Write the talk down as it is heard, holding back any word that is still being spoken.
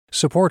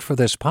Support for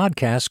this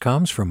podcast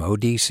comes from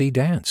ODC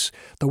Dance.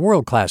 The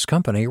world-class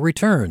company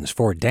returns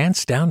for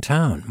Dance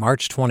Downtown,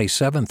 March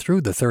 27th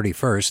through the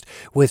 31st,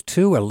 with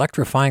 2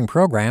 electrifying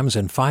programs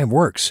and 5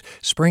 works,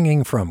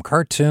 springing from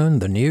cartoon,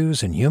 the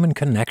news, and human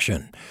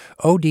connection.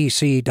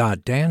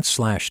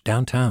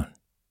 odc.dance/downtown.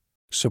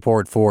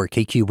 Support for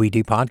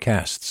KQED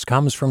podcasts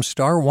comes from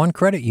Star One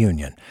Credit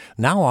Union,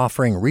 now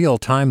offering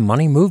real-time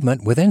money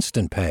movement with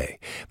Instant Pay.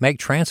 Make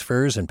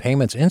transfers and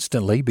payments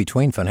instantly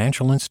between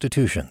financial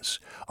institutions,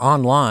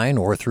 online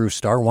or through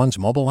Star One's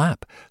mobile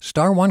app.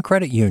 Star One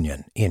Credit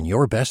Union, in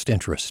your best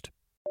interest.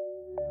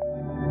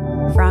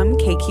 From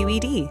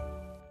KQED.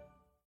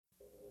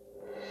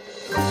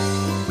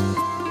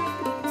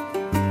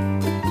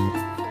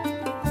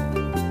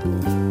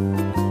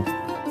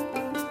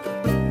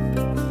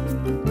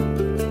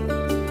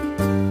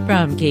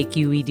 From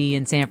KQED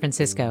in San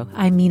Francisco,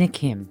 I'm Mina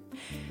Kim.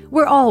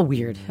 We're all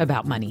weird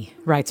about money,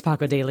 writes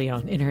Paco de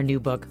Leon in her new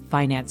book,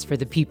 Finance for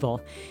the People.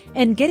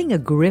 And getting a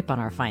grip on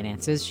our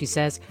finances, she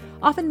says,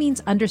 often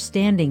means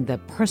understanding the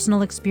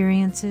personal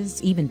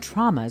experiences, even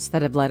traumas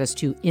that have led us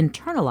to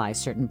internalize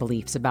certain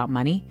beliefs about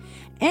money.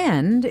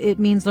 And it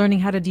means learning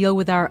how to deal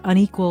with our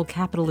unequal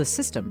capitalist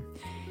system.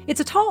 It's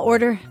a tall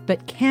order,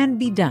 but can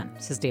be done,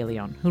 says De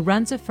Leon, who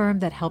runs a firm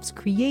that helps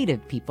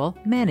creative people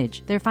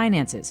manage their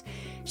finances.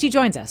 She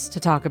joins us to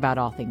talk about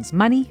all things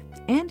money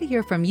and to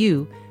hear from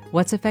you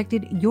what's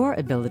affected your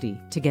ability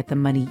to get the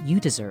money you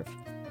deserve.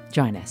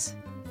 Join us.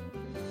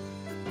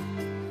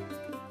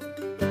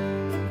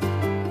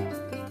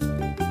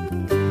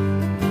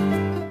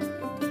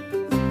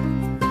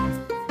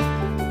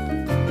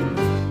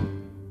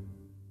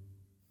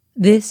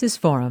 This is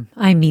Forum.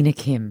 I'm Mina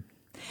Kim.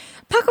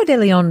 Paco de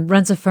Leon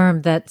runs a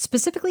firm that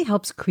specifically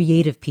helps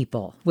creative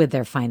people with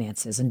their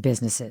finances and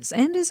businesses,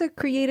 and is a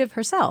creative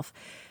herself.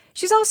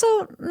 She's also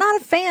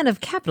not a fan of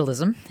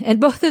capitalism,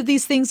 and both of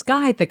these things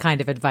guide the kind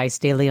of advice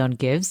de Leon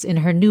gives in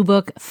her new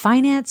book,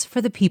 Finance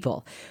for the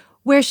People,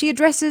 where she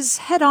addresses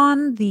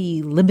head-on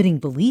the limiting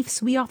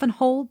beliefs we often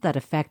hold that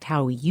affect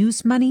how we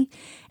use money,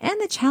 and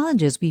the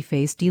challenges we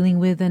face dealing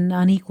with an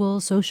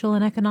unequal social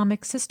and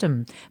economic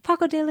system.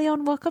 Paco de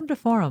Leon, welcome to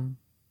Forum.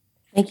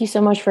 Thank you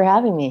so much for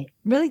having me.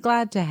 Really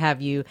glad to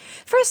have you.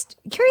 First,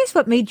 curious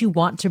what made you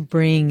want to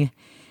bring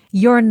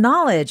your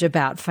knowledge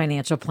about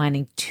financial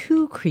planning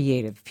to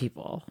creative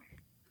people.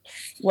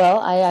 Well,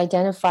 I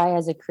identify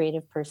as a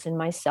creative person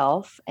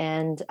myself,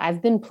 and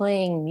I've been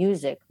playing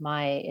music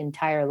my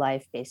entire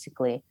life,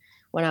 basically.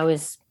 When I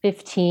was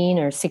 15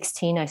 or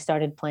 16, I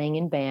started playing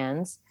in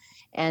bands,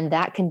 and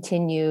that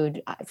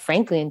continued,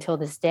 frankly, until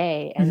this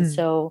day. And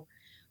so,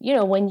 you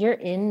know, when you're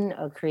in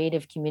a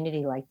creative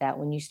community like that,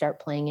 when you start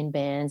playing in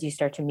bands, you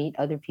start to meet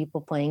other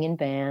people playing in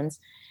bands.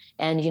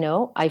 And, you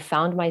know, I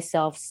found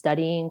myself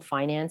studying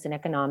finance and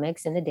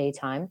economics in the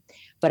daytime,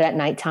 but at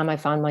nighttime, I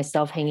found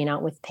myself hanging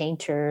out with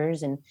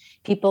painters and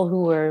people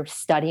who were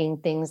studying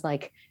things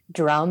like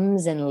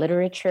drums and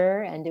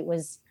literature. And it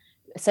was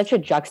such a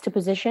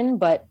juxtaposition.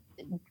 But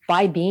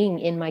by being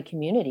in my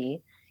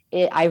community,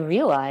 I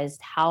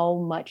realized how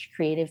much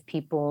creative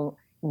people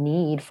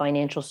need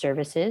financial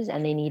services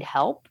and they need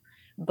help.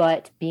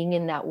 But being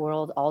in that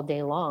world all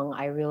day long,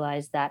 I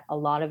realized that a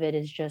lot of it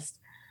is just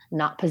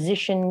not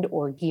positioned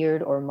or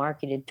geared or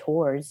marketed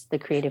towards the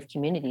creative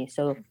community.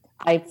 So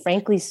I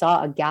frankly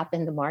saw a gap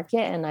in the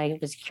market, and I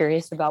was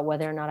curious about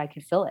whether or not I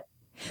could fill it.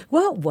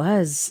 What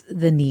was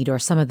the need or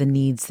some of the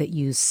needs that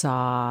you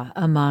saw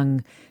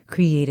among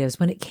creatives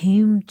when it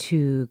came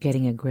to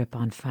getting a grip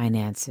on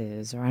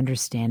finances or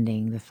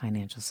understanding the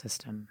financial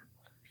system?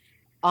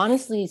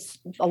 Honestly,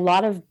 a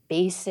lot of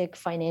basic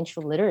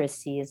financial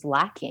literacy is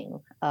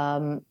lacking.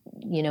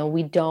 You know,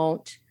 we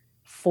don't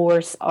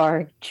force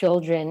our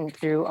children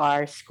through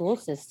our school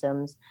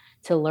systems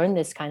to learn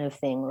this kind of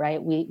thing,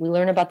 right? We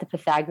learn about the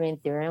Pythagorean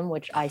theorem,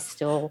 which I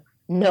still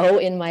know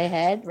in my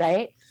head,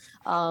 right?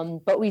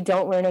 But we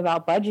don't learn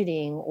about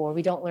budgeting, or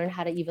we don't learn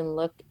how to even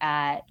look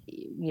at,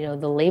 you know,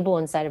 the label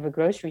inside of a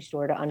grocery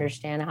store to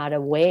understand how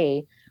to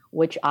weigh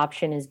which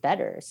option is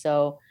better.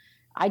 So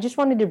I just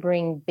wanted to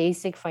bring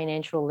basic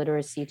financial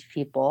literacy to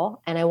people,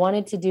 and I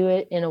wanted to do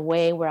it in a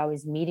way where I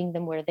was meeting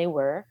them where they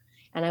were.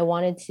 And I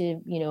wanted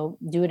to, you know,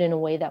 do it in a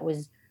way that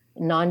was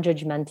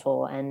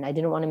non-judgmental. And I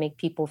didn't want to make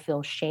people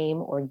feel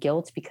shame or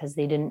guilt because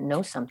they didn't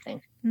know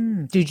something.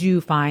 Did you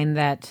find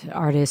that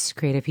artists,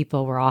 creative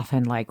people were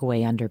often like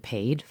way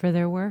underpaid for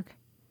their work?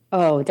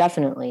 Oh,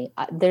 definitely.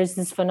 There's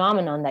this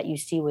phenomenon that you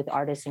see with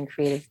artists and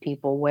creative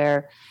people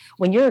where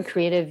when you're a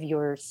creative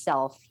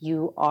yourself,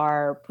 you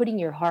are putting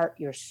your heart,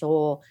 your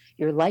soul,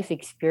 your life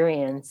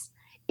experience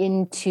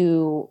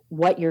into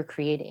what you're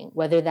creating,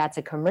 whether that's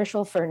a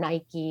commercial for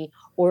Nike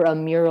or a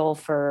mural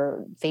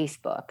for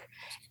Facebook.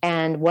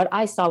 And what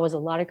I saw was a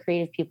lot of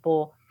creative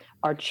people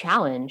are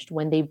challenged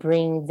when they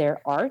bring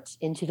their art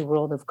into the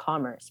world of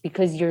commerce,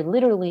 because you're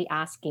literally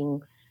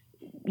asking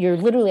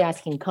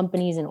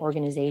companies and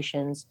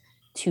organizations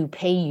to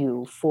pay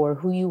you for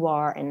who you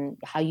are and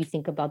how you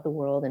think about the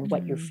world and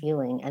what you're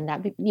feeling. And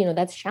that, you know,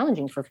 that's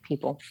challenging for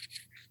people.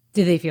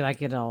 Do they feel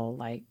like it'll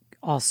like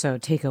also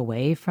take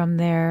away from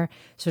their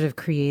sort of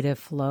creative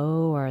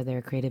flow or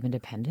their creative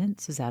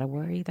independence? Is that a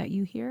worry that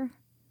you hear?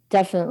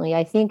 Definitely.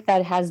 I think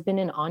that has been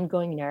an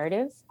ongoing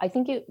narrative. I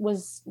think it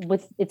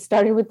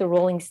started with the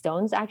Rolling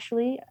Stones,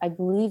 actually. I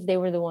believe they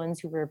were the ones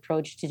who were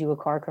approached to do a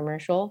car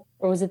commercial,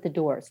 or was it the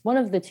Doors? One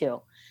of the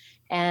two.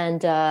 And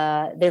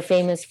they're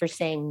famous for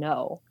saying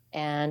no.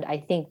 And I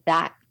think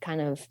that kind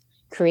of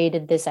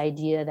created this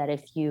idea that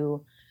if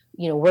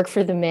work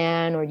for the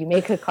man or you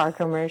make a car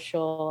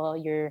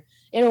commercial, you're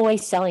in a way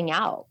selling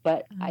out.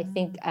 But I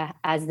think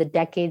as the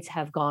decades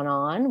have gone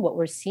on, what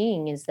we're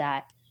seeing is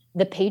that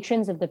the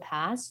patrons of the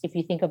past, if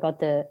you think about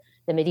the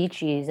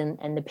Medicis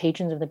and the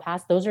patrons of the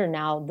past, those are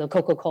now the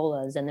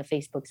Coca-Colas and the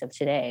Facebooks of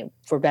today,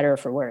 for better or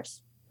for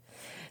worse.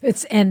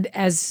 And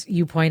as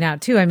you point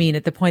out too, I mean,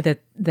 at the point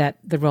that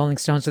the Rolling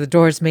Stones or the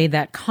Doors made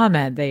that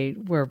comment, they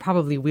were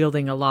probably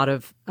wielding a lot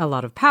of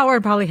power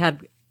and probably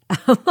had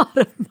a lot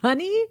of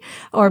money,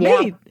 or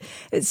maybe.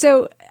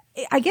 So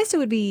I guess it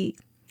would be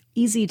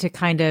easy to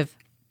kind of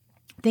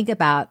think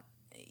about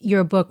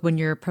your book when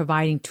you're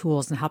providing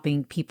tools and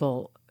helping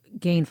people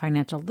gain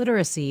financial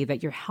literacy,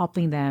 that you're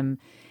helping them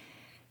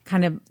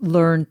kind of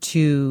learn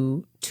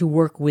to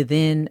work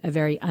within a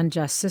very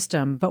unjust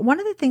system. But one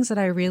of the things that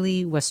I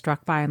really was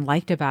struck by and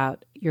liked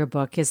about your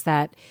book is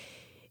that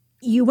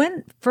you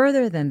went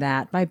further than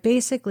that by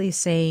basically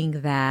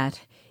saying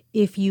that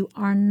if you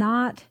are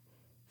not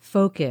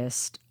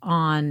focused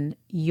on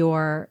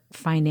your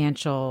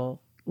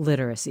financial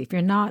literacy, if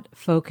you're not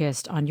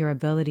focused on your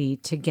ability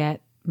to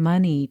get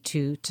money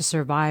to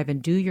survive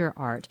and do your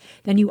art,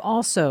 then you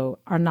also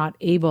are not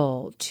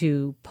able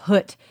to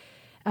put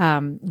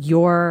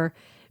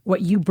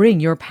what you bring,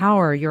 your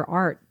power, your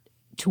art,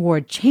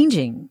 toward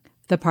changing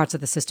the parts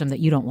of the system that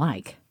you don't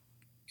like.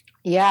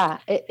 Yeah,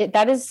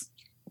 that is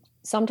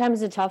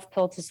sometimes a tough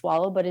pill to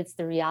swallow, but it's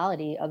the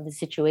reality of the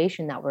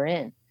situation that we're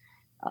in.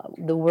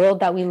 The world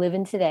that we live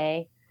in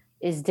today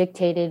is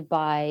dictated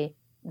by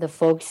the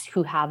folks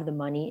who have the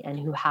money and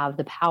who have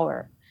the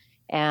power.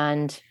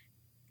 And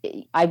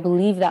I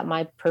believe that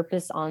my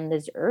purpose on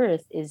this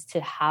earth is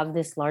to have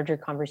this larger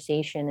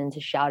conversation and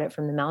to shout it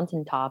from the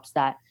mountaintops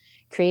that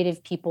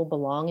creative people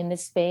belong in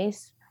this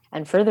space.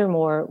 And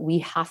furthermore, we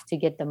have to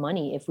get the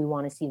money if we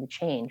want to see the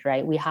change,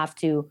 right? We have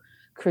to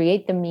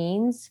create the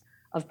means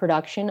of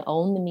production,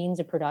 own the means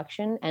of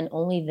production, and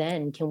only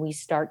then can we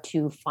start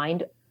to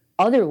find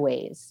other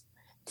ways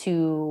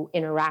to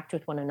interact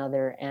with one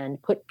another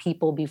and put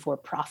people before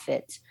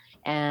profit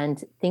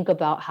and think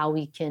about how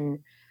we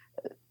can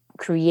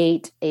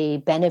create a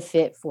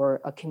benefit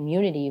for a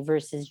community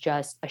versus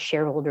just a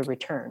shareholder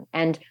return.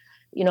 And,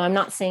 I'm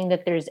not saying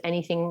that there's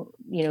anything,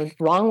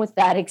 wrong with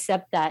that,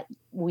 except that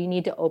we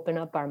need to open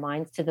up our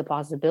minds to the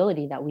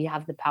possibility that we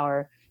have the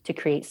power to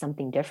create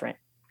something different.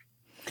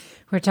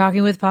 We're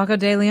talking with Paco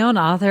de Leon,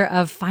 author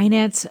of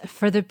Finance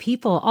for the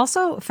People,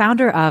 also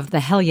founder of the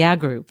Hell Yeah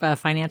Group, a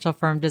financial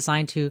firm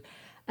designed to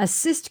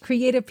assist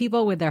creative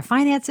people with their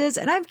finances.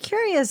 And I'm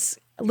curious,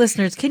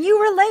 listeners, can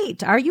you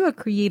relate? Are you a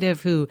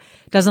creative who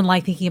doesn't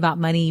like thinking about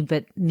money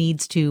but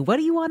needs to? What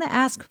do you want to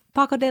ask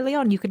Paco de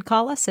Leon? You can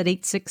call us at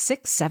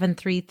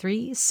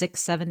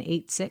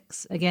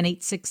 866-733-6786. Again,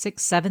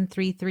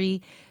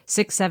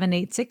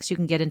 866-733-6786. You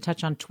can get in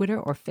touch on Twitter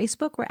or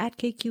Facebook. We're at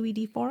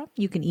KQED Forum.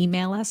 You can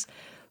email us,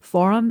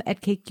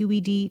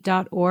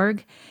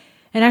 forum@kqed.org.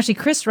 And actually,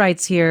 Chris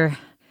writes here,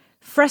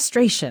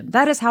 frustration.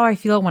 That is how I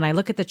feel when I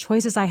look at the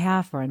choices I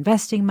have for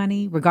investing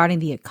money regarding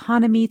the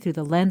economy through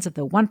the lens of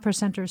the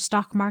 1%er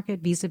stock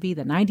market vis-a-vis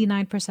the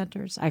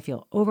 99%ers. I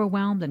feel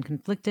overwhelmed and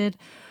conflicted.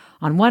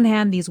 On one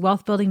hand, these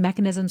wealth-building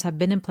mechanisms have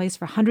been in place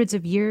for hundreds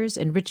of years,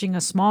 enriching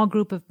a small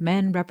group of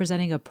men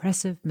representing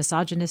oppressive,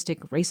 misogynistic,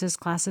 racist,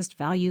 classist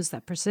values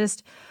that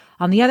persist.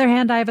 On the other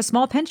hand, I have a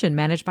small pension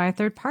managed by a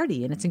third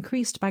party, and it's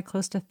increased by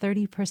close to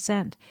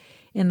 30%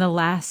 in the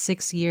last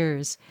 6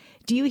 years.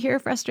 Do you hear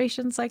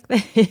frustrations like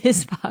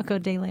this, Paco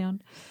de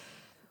Leon?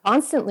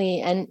 Constantly,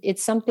 and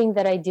it's something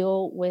that I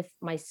deal with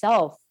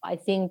myself. I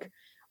think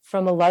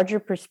from a larger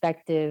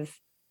perspective,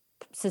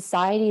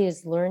 society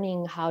is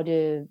learning how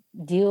to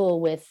deal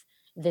with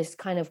this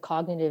kind of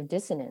cognitive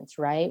dissonance,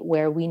 right?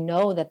 Where we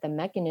know that the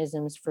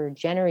mechanisms for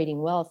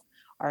generating wealth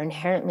are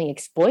inherently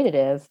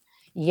exploitative,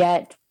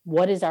 yet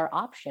what is our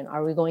option?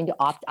 Are we going to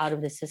opt out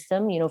of the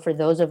system? For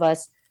those of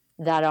us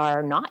that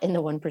are not in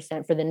the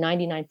 1%, for the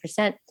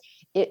 99%,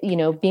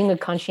 being a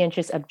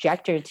conscientious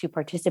objector to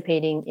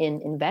participating in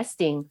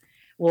investing,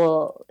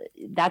 well,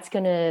 that's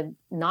going to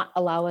not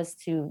allow us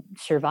to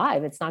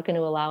survive. It's not going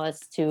to allow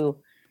us to,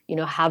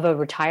 have a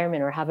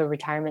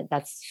retirement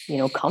that's,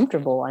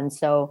 comfortable. And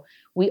so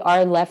we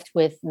are left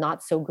with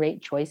not so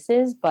great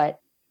choices. But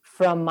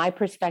from my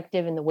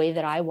perspective and the way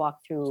that I walk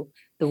through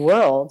the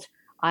world,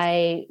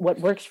 what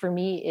works for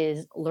me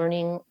is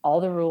learning all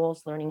the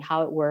rules, learning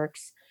how it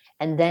works,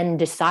 and then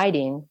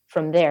deciding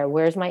from there,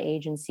 where's my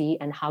agency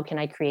and how can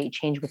I create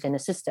change within a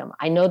system?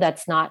 I know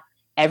that's not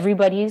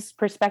everybody's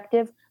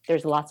perspective.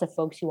 There's lots of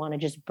folks who want to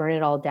just burn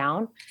it all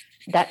down.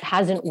 That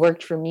hasn't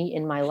worked for me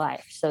in my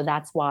life. So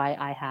that's why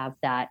I have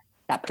that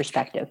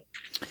perspective.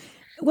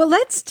 Well,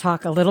 let's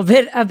talk a little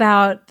bit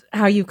about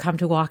how you come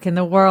to walk in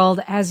the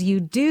world as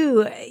you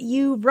do.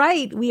 You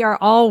write, we are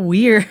all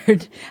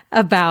weird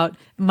about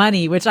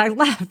money, which I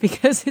laugh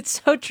because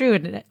it's so true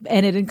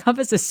and it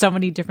encompasses so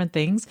many different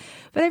things.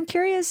 But I'm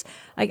curious,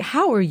 like,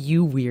 how are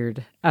you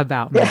weird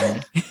about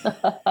money?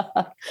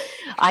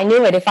 I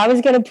knew it. If I was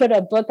going to put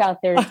a book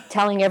out there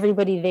telling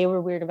everybody they were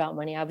weird about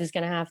money, I was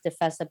going to have to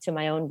fess up to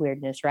my own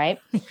weirdness, right?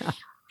 Yeah.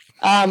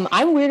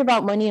 I'm weird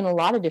about money in a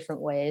lot of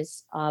different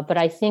ways, but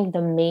I think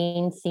the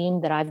main theme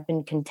that I've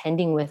been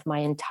contending with my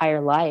entire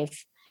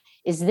life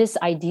is this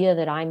idea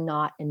that I'm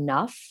not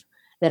enough,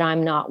 that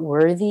I'm not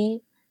worthy,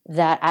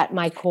 that at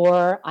my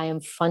core, I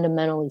am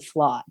fundamentally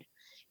flawed.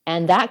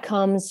 And that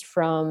comes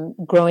from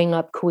growing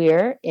up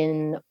queer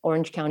in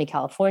Orange County,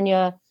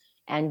 California,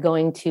 and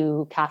going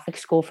to Catholic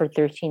school for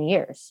 13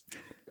 years.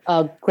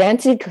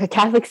 Granted,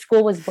 Catholic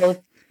school was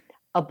both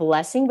a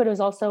blessing, but it was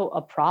also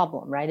a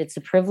problem, right? It's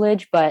a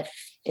privilege, but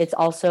it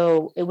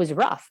was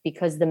rough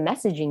because the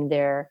messaging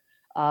there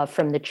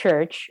from the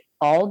church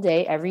all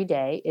day, every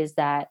day is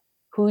that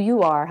who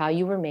you are, how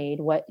you were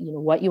made, what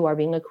you are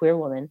being a queer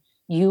woman,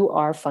 you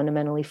are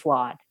fundamentally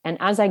flawed. And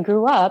as I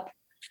grew up,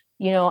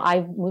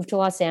 I moved to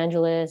Los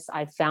Angeles,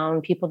 I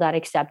found people that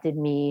accepted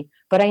me,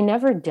 but I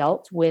never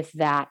dealt with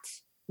that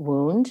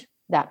wound,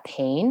 that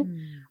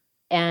pain.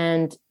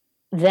 And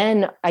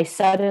then I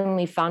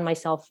suddenly found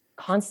myself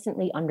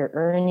constantly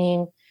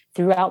under-earning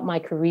throughout my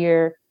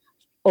career.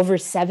 Over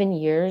 7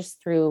 years,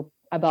 through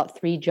about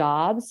 3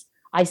 jobs,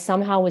 I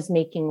somehow was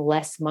making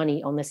less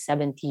money on the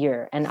 7th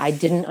year, and I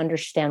didn't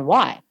understand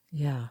why.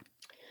 Yeah.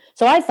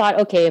 So I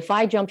thought, okay, if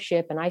I jump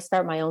ship and I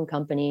start my own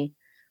company,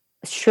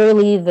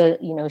 surely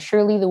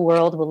the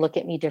world will look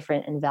at me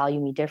different and value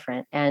me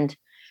different. And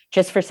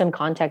just for some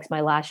context, my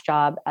last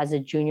job as a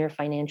junior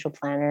financial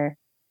planner,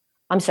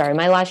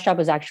 my last job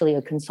was actually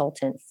a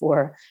consultant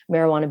for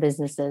marijuana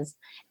businesses.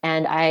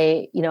 And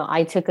I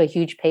took a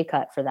huge pay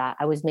cut for that.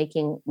 I was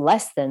making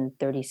less than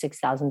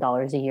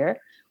 $36,000 a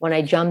year. When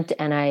I jumped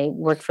and I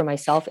worked for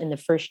myself in the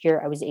first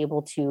year, I was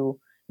able to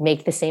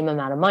make the same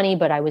amount of money,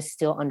 but I was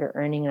still under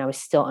earning and I was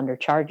still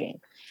undercharging.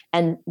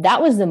 And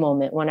that was the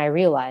moment when I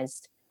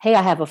realized, hey,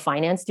 I have a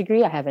finance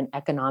degree. I have an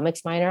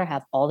economics minor. I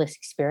have all this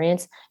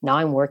experience. Now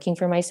I'm working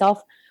for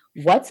myself.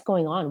 What's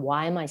going on?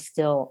 Why am I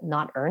still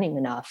not earning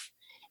enough?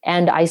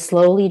 And I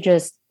slowly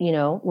just,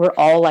 we're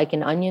all like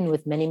an onion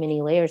with many,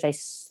 many layers. I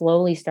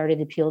slowly started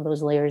to peel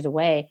those layers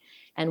away.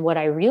 And what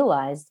I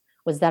realized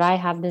was that I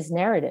have this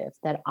narrative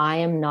that I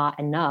am not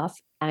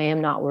enough, I am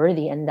not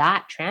worthy. And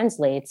that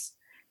translates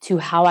to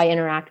how I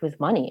interact with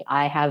money.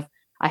 I have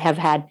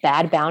had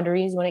bad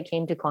boundaries when it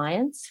came to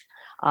clients.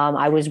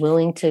 I was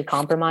willing to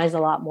compromise a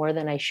lot more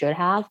than I should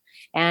have.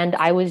 And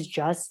I was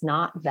just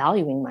not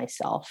valuing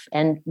myself.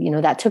 And,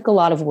 that took a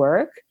lot of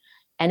work.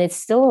 And it's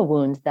still a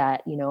wound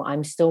that,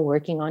 I'm still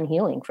working on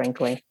healing,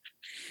 frankly.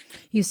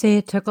 You say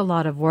it took a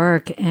lot of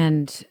work.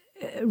 And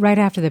right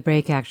after the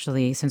break,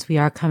 actually, since we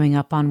are coming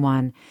up on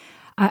one,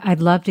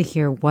 I'd love to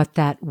hear what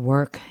that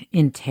work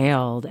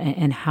entailed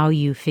and how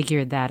you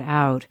figured that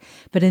out.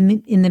 But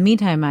in the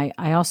meantime,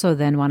 I also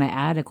then want to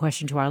add a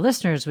question to our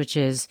listeners, which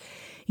is,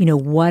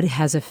 what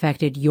has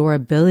affected your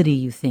ability,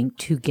 you think,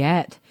 to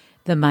get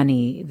the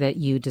money that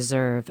you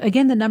deserve?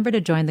 Again, the number to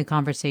join the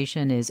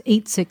conversation is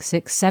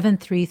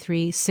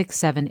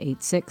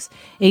 866-733-6786,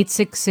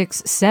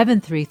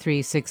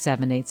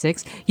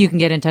 866-733-6786. You can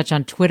get in touch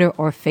on Twitter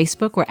or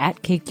Facebook. We're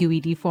at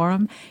KQED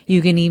Forum.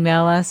 You can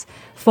email us,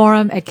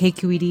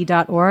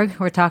 forum@kqed.org.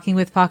 We're talking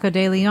with Paco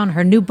de Leon.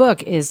 Her new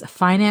book is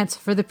Finance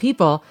for the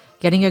People,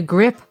 Getting a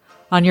Grip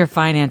on Your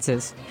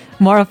Finances.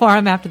 More of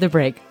Forum after the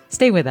break.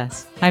 Stay with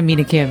us. I'm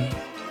Mina Kim.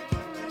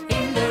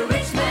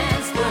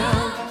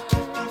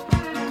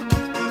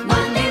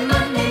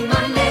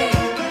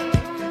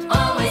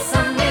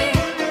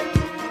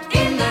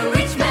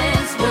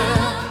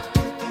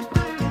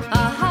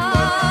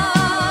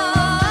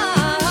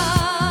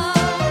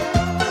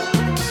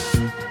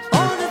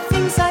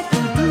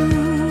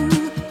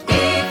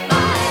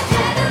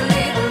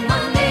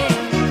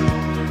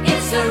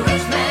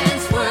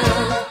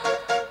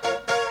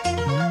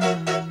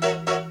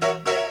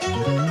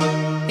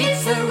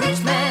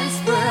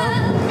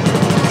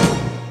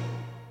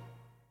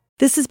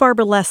 This is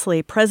Barbara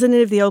Leslie,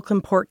 President of the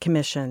Oakland Port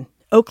Commission.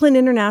 Oakland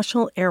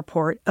International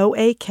Airport,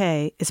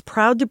 OAK, is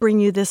proud to bring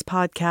you this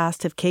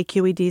podcast of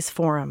KQED's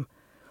Forum.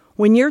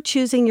 When you're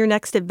choosing your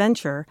next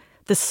adventure,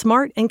 the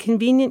smart and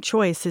convenient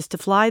choice is to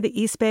fly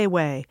the East Bay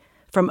Way,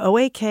 from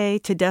OAK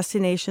to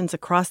destinations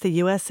across the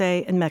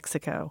USA and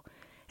Mexico.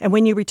 And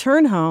when you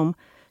return home,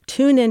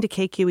 tune in to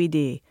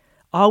KQED,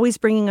 always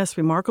bringing us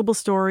remarkable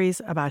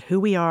stories about who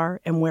we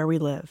are and where we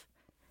live.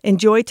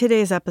 Enjoy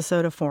today's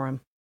episode of Forum.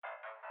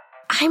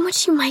 I'm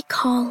what you might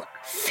call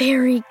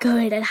very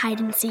good at hide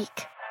and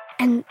seek.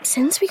 And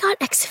since we got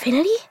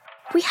Xfinity,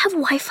 we have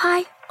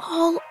Wi-Fi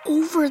all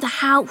over the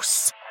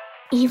house,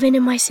 even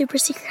in my super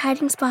secret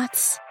hiding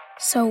spots.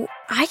 So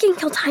I can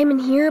kill time in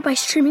here by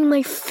streaming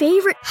my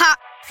favorite... Ha!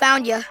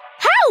 Found you.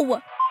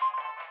 How?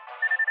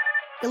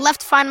 You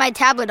left Find My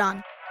tablet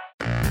on.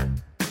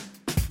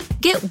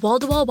 Get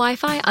wall-to-wall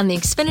Wi-Fi on the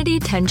Xfinity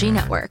 10G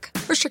network.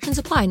 Restrictions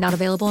apply. Not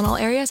available in all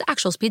areas.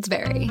 Actual speeds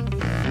vary.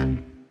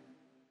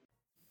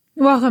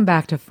 Welcome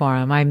back to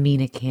Forum. I'm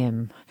Mina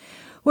Kim.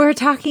 We're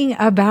talking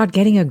about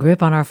getting a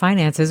grip on our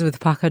finances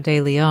with Paco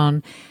de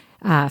Leon,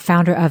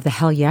 founder of the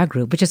Hell Yeah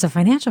Group, which is a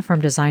financial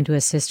firm designed to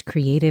assist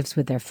creatives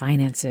with their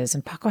finances.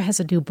 And Paco has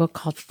a new book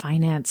called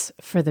Finance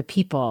for the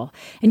People.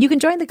 And you can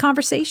join the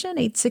conversation.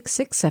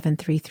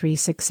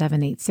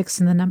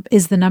 866-733-6786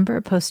 is the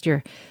number. Post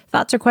your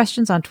thoughts or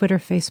questions on Twitter,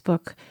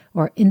 Facebook,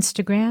 or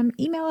Instagram.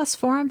 Email us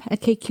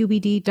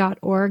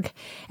forum@kqed.org.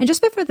 And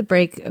just before the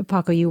break,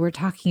 Paco, you were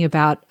talking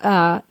about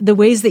the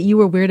ways that you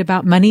were weird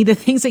about money, the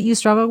things that you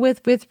struggle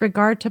with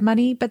regard to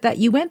money, but that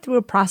you went through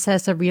a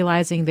process of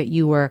realizing that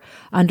you were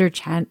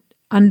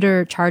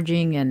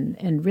undercharging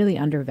and really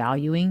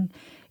undervaluing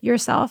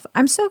yourself.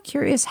 I'm so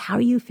curious how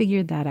you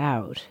figured that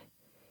out.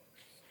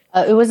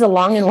 It was a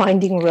long and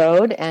winding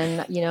road.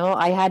 And,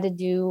 I had to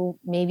do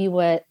maybe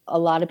what a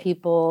lot of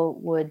people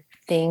would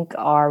think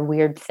are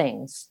weird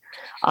things.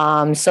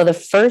 So the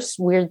first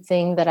weird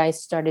thing that I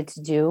started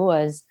to do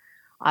was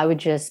I would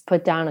just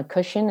put down a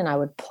cushion and I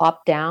would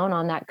plop down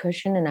on that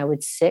cushion and I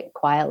would sit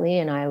quietly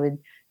and I would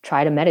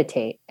try to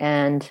meditate.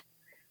 And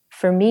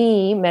for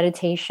me,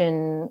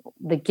 meditation,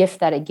 the gift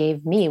that it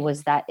gave me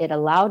was that it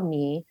allowed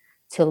me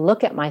to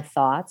look at my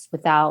thoughts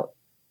without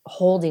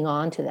holding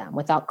on to them,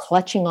 without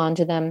clutching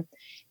onto them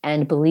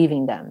and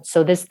believing them.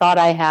 So this thought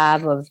I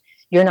have of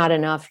you're not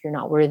enough, you're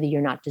not worthy,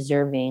 you're not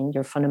deserving,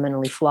 you're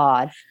fundamentally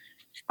flawed.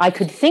 I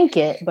could think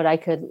it, but I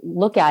could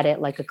look at it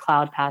like a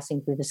cloud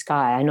passing through the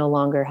sky. I no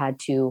longer had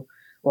to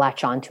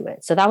latch onto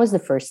it. So that was the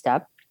first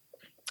step.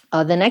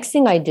 The next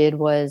thing I did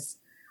was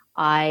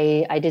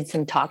I did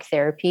some talk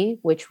therapy,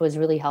 which was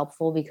really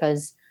helpful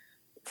because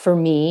for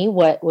me,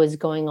 what was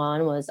going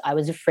on was I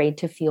was afraid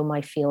to feel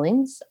my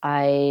feelings.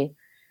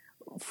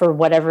 For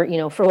whatever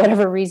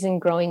reason,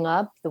 growing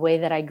up, the way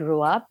that I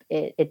grew up,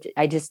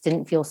 I just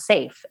didn't feel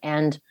safe.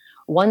 And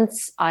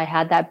once I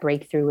had that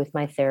breakthrough with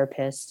my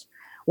therapist,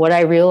 what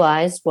I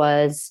realized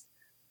was,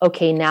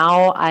 okay,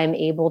 now I'm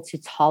able to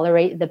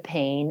tolerate the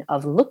pain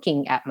of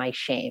looking at my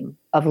shame,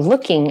 of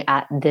looking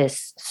at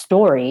this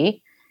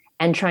story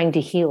and trying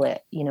to heal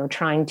it,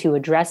 trying to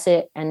address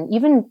it. And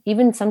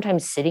even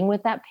sometimes sitting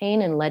with that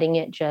pain and letting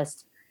it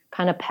just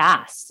kind of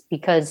pass,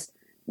 because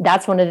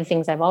that's one of the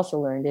things I've also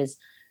learned is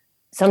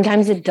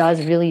sometimes it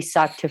does really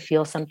suck to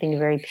feel something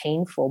very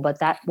painful, but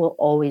that will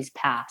always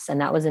pass. And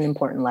that was an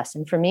important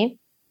lesson for me.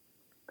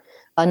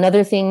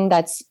 Another thing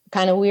that's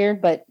kind of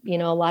weird, but a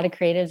lot of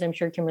creatives I'm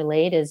sure can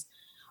relate, is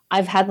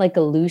I've had like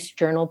a loose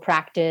journal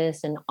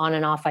practice, and on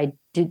and off I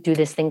do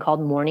this thing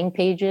called morning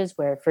pages,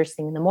 where first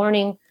thing in the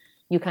morning,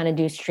 you kind of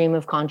do stream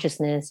of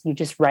consciousness. You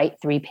just write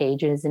 3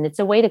 pages, and it's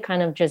a way to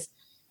kind of just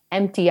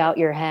empty out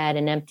your head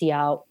and empty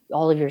out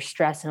all of your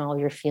stress and all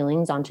your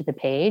feelings onto the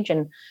page.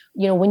 And,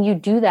 when you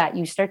do that,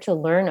 you start to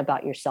learn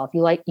about yourself.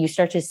 You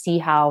start to see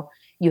how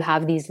you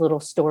have these little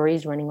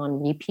stories running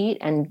on repeat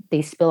and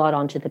they spill out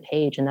onto the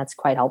page. And that's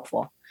quite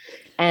helpful.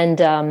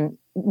 And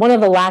one of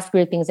the last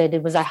weird things I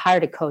did was I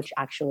hired a coach,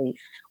 actually,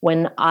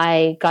 when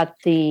I got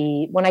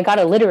a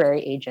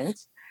literary agent,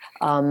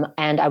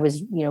 and I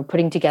was,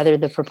 putting together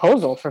the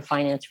proposal for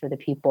Finance for the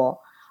People.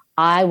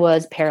 I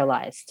was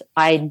paralyzed.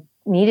 I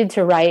needed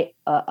to write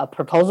a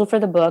proposal for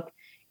the book,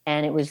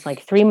 and it was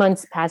like 3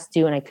 months past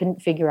due, and I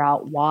couldn't figure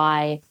out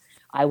why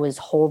I was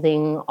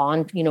holding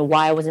on,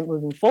 why I wasn't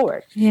moving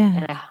forward. Yeah.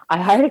 And I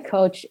hired a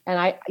coach, and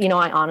I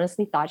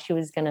honestly thought she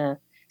was going to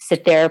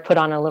sit there, put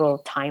on a little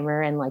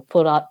timer and like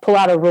pull out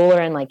a ruler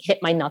and like hit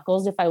my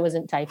knuckles if I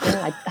wasn't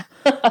typing.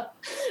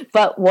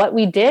 But what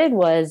we did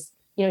was,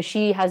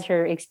 she has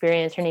her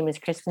experience. Her name is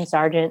Kristen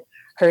Sargent.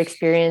 Her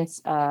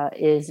experience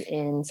is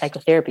in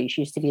psychotherapy.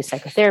 She used to be a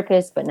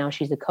psychotherapist, but now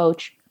she's a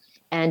coach.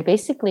 And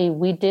basically,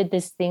 we did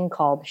this thing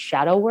called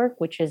shadow work,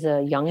 which is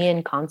a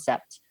Jungian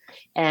concept.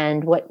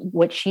 And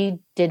what she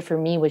did for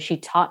me was she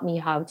taught me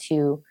how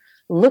to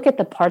look at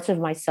the parts of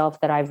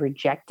myself that I've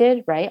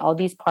rejected, right? All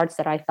these parts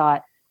that I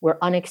thought were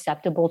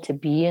unacceptable to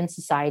be in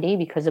society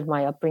because of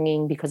my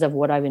upbringing, because of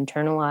what I've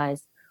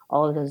internalized,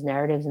 all of those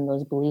narratives and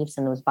those beliefs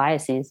and those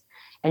biases.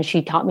 And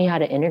she taught me how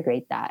to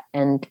integrate that.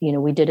 And,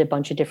 we did a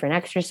bunch of different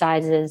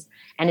exercises,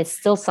 and it's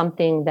still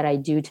something that I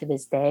do to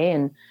this day.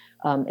 And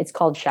it's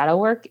called shadow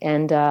work.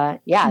 And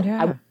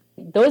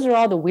those are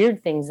all the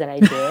weird things that I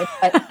did.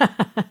 But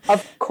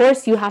of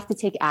course, you have to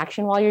take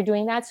action while you're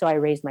doing that. So I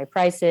raised my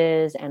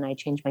prices and I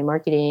changed my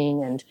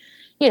marketing. And,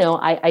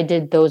 I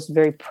did those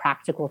very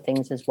practical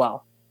things as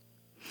well.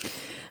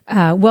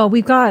 Well,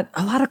 we've got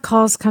a lot of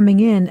calls coming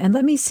in, and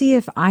let me see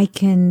if I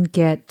can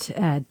get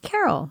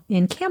Carol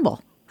in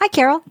Campbell. Hi,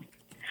 Carol.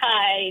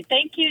 Hi.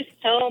 Thank you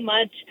so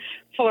much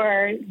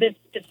for this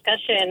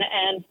discussion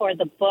and for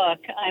the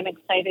book. I'm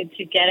excited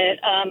to get it.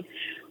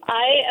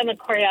 I am a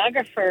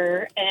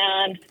choreographer,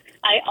 and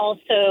I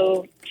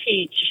also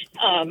teach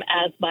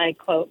as my,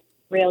 quote,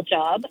 real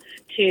job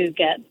to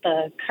get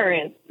the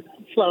current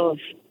flow of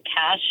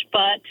cash.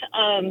 But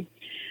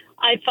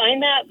I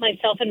find that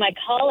myself and my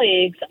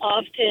colleagues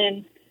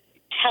often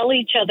tell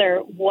each other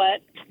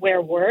what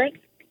we're worth,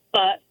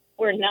 but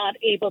we're not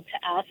able to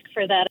ask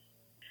for that.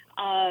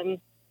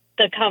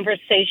 The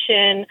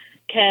conversation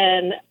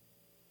can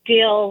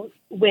deal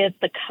with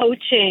the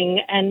coaching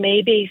and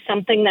maybe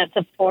something that's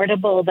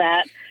affordable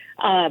that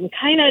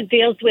kind of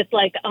deals with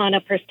like on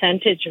a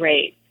percentage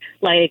rate,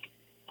 like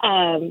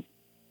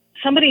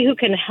somebody who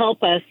can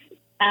help us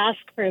ask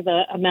for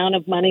the amount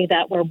of money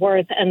that we're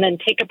worth and then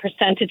take a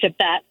percentage of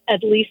that,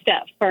 at least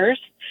at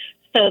first,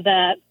 so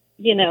that,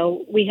 you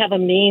know, we have a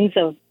means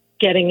of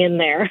getting in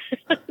there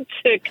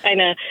to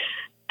kind of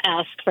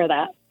ask for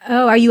that.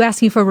 Oh, are you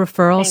asking for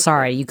referrals?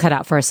 Sorry, you cut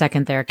out for a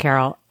second there,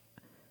 Carol.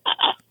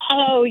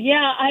 Oh,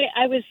 yeah.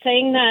 I was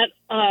saying that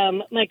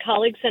my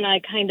colleagues and I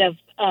kind of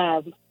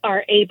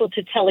are able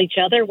to tell each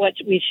other what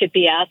we should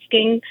be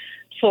asking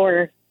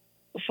for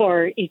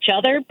each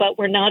other, but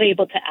we're not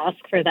able to ask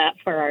for that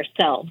for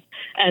ourselves.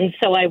 And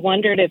so I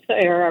wondered if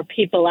there are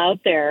people out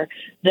there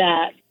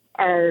that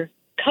are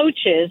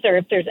coaches, or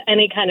if there's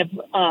any kind of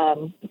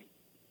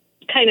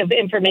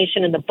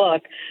information in the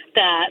book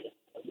that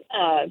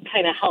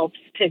kind of helps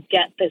to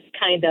get this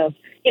kind of,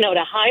 you know,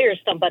 to hire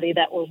somebody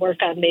that will work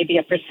on maybe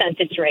a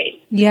percentage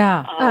rate.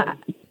 Yeah.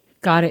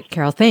 Got it,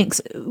 Carol. Thanks.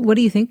 What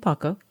do you think,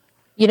 Paco?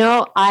 You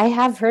know, I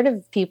have heard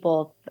of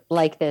people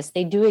like this.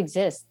 They do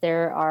exist.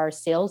 There are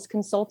sales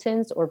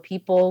consultants or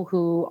people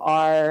who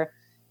are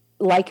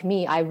like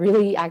me. I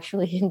really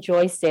actually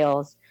enjoy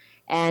sales,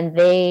 and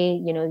they,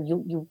 you know,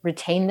 you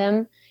retain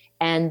them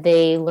and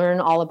they learn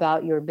all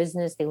about your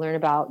business. They learn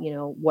about, you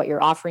know, what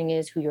your offering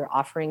is, who you're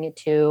offering it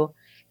to,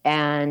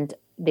 and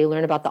they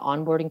learn about the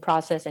onboarding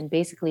process. And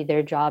basically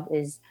their job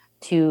is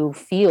to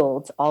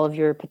field all of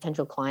your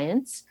potential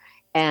clients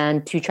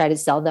and to try to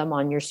sell them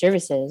on your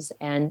services.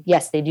 And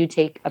yes, they do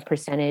take a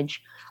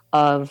percentage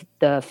of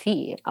the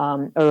fee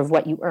or of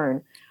what you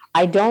earn.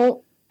 I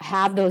don't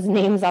have those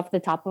names off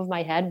the top of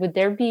my head. Would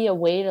there be a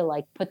way to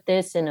like put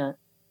this in a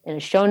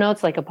show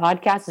notes, like a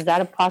podcast? Is that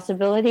a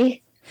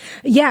possibility?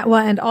 Yeah,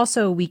 well, and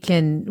also we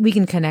can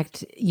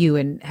connect you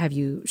and have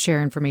you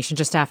share information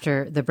just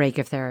after the break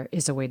if there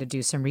is a way to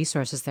do some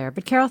resources there.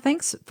 But Carol,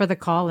 thanks for the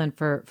call and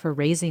for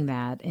raising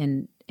that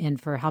and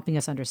for helping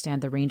us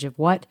understand the range of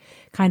what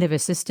kind of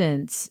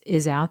assistance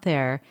is out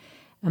there.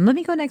 Let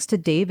me go next to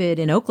David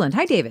in Oakland.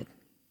 Hi, David.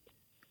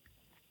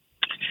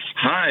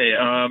 Hi,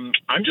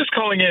 I'm just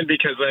calling in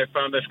because I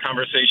found this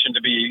conversation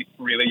to be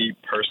really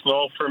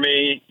personal for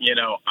me. You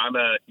know, I'm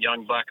a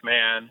young Black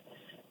man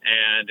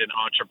and an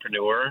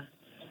entrepreneur.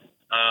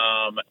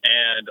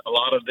 And a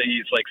lot of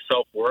these like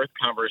self-worth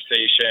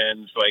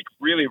conversations like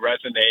really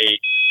resonate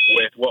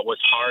with what was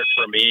hard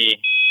for me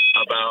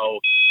about,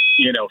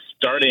 you know,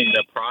 starting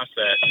the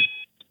process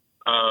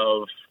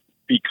of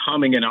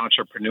becoming an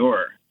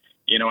entrepreneur.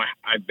 You know,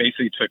 I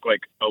basically took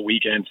like a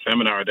weekend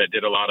seminar that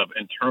did a lot of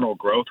internal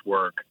growth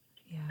work.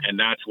 Yeah. And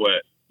that's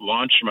what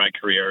launched my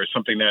career,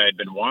 something that I'd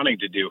been wanting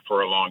to do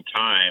for a long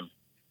time,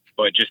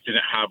 but just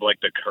didn't have like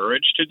the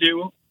courage to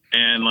do.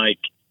 And like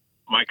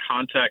my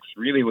context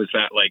really was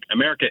that like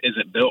America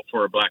isn't built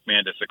for a Black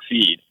man to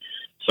succeed.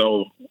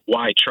 So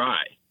why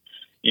try?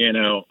 You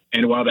know,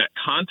 and while that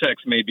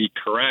context may be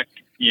correct,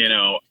 you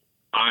know,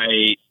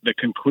 the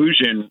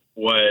conclusion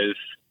was,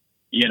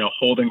 you know,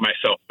 holding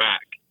myself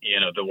back, you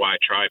know, the why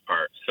try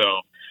part.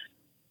 So,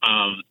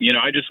 you know,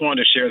 I just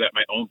wanted to share that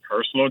my own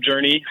personal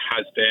journey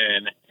has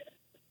been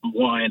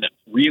one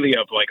really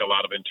of like a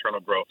lot of internal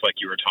growth, like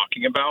you were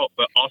talking about,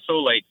 but also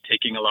like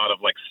taking a lot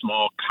of like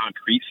small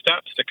concrete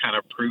steps to kind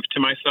of prove to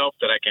myself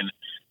that I can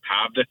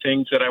have the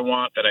things that I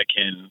want, that I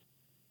can,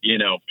 you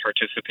know,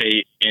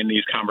 participate in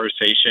these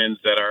conversations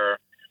that are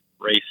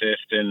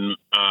racist and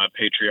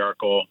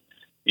patriarchal,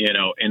 you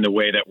know, in the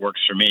way that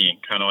works for me,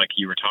 kind of like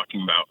you were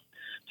talking about.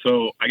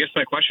 So I guess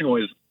my question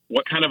was,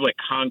 what kind of like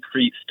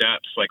concrete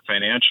steps, like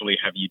financially,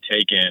 have you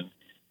taken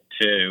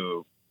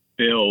to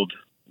build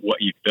what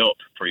you've built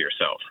for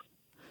yourself?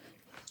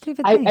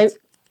 David,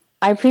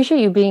 I appreciate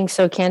you being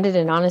so candid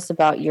and honest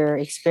about your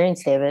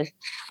experience, David.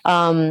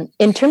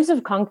 In terms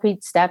of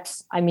concrete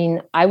steps, I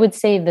mean, I would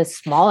say the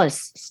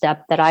smallest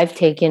step that I've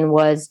taken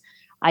was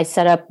I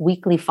set up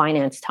weekly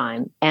finance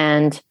time,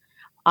 and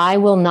I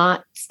will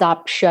not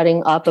stop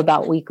shutting up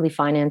about weekly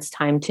finance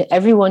time to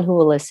everyone who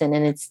will listen.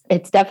 And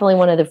it's definitely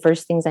one of the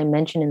first things I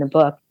mentioned in the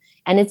book.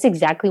 And it's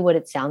exactly what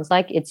it sounds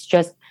like. It's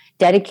just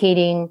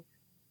dedicating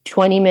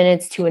 20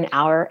 minutes to an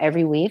hour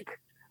every week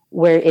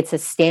where it's a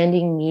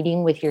standing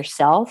meeting with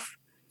yourself,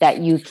 that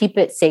you keep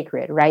it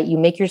sacred, right? You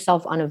make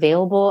yourself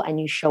unavailable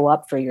and you show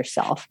up for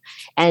yourself.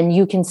 And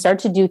you can start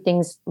to do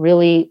things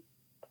really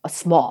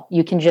small.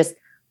 You can just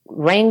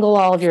wrangle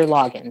all of your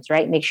logins,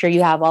 right? Make sure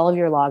you have all of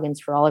your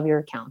logins for all of your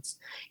accounts.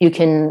 You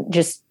can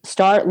just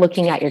start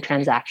looking at your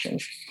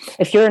transactions.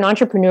 If you're an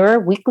entrepreneur,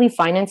 weekly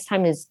finance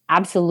time is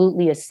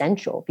absolutely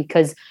essential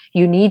because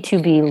you need to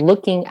be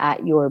looking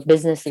at your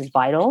business's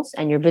vitals,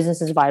 and your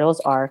business's vitals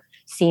are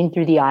seen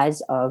through the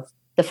eyes of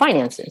the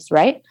finances,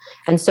 right?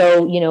 And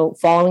so,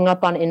 following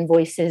up on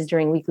invoices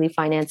during weekly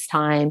finance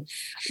time,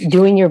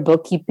 doing your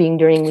bookkeeping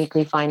during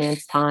weekly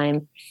finance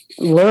time,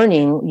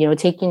 learning,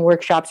 taking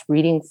workshops,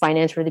 reading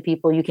Finance for the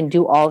People, you can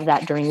do all of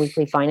that during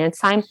weekly finance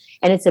time.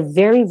 And it's a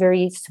very,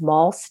 very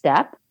small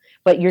step,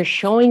 but you're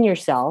showing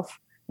yourself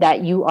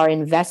that you are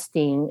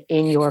investing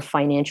in your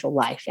financial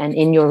life and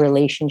in your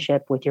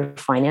relationship with your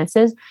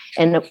finances.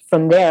 And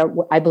from there,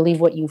 I believe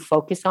what you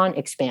focus on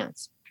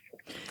expands.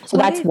 So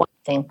that's one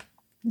thing.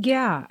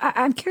 Yeah.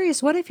 I'm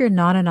curious, what if you're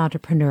not an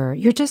entrepreneur?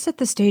 You're just at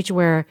the stage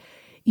where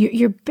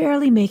you're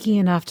barely making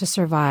enough to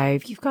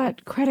survive. You've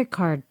got credit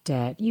card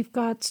debt, you've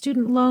got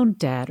student loan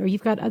debt, or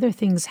you've got other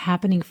things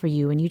happening for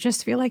you, and you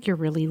just feel like you're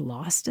really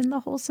lost in the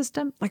whole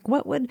system. Like,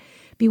 what would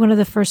be one of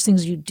the first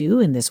things you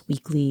do in this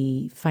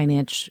weekly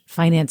finance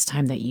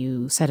time that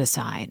you set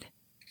aside?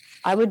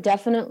 I would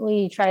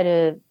definitely try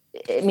to,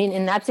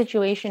 in that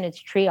situation,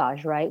 it's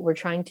triage, right? We're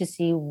trying to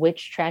see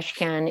which trash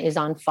can is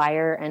on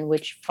fire and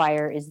which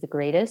fire is the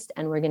greatest,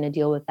 and we're going to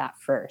deal with that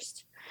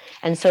first.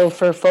 And so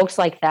for folks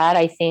like that,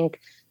 I think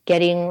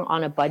getting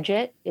on a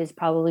budget is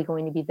probably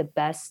going to be the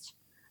best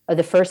or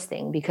the first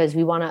thing, because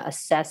we want to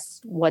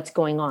assess what's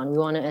going on. We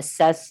want to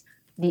assess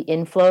the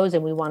inflows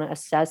and we want to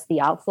assess the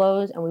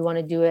outflows, and we want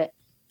to do it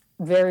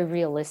very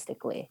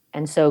realistically.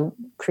 And so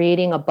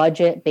creating a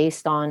budget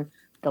based on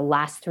the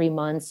last 3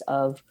 months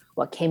of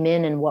what came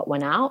in and what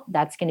went out,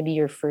 that's going to be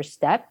your first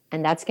step.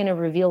 And that's going to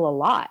reveal a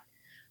lot.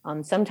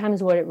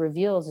 Sometimes what it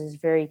reveals is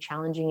very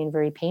challenging and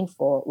very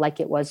painful, like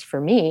it was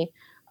for me.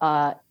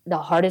 The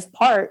hardest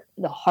part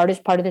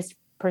of this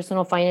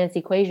personal finance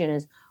equation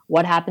is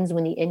what happens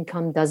when the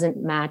income doesn't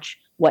match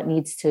what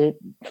needs to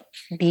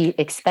be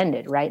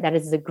expended, right? That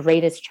is the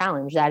greatest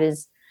challenge. That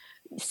is,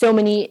 so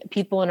many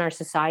people in our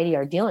society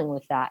are dealing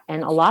with that.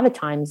 And a lot of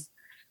times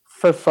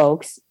for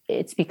folks,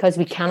 it's because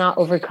we cannot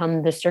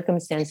overcome the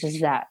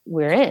circumstances that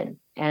we're in.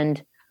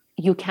 And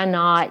you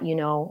cannot,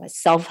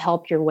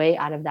 self-help your way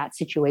out of that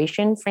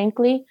situation,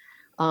 frankly.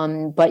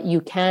 But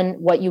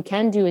what you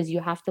can do is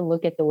you have to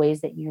look at the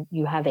ways that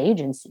you have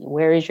agency.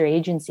 Where is your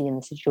agency in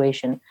the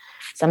situation?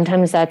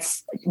 Sometimes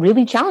that's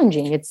really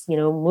challenging. It's,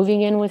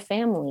 moving in with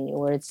family,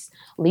 or it's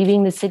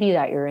leaving the city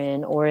that you're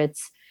in, or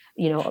it's,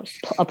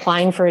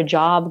 applying for a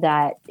job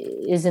that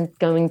isn't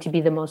going to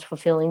be the most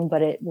fulfilling,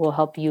 but it will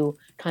help you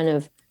kind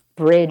of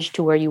bridge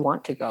to where you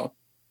want to go.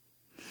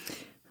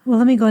 Well,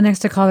 let me go next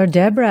to caller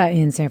Deborah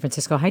in San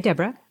Francisco. Hi,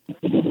 Deborah.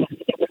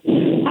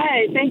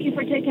 Hi, thank you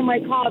for taking my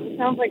call. It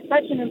sounds like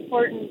such an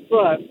important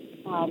book,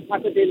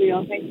 Paco de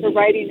Leon. Thanks for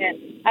writing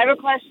it. I have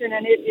a question,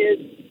 and it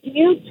is, can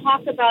you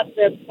talk about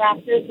the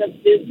practice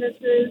of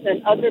businesses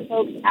and other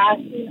folks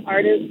asking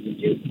artists to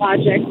do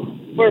projects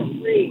for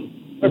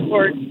free or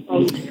for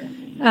exposure?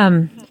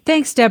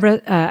 Thanks,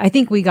 Deborah. I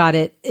think we got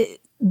it.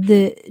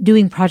 The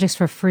doing projects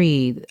for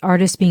free,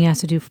 artists being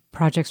asked to do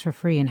projects for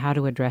free, and how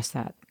to address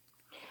that.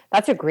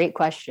 That's a great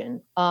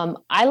question.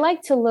 I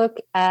like to look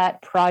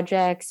at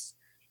projects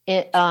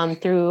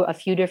through a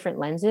few different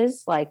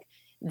lenses. Like,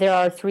 there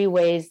are 3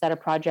 ways that a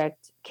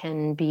project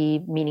can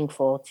be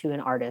meaningful to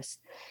an artist.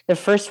 The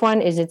first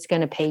one is it's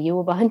going to pay you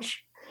a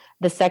bunch.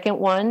 The second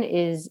one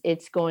is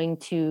it's going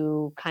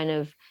to kind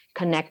of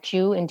connect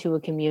you into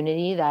a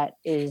community that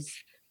is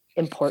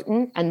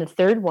important. And the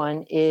third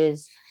one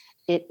is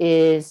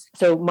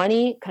so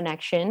money,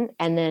 connection,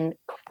 and then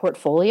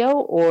portfolio.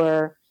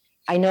 Or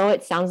I know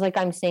it sounds like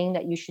I'm saying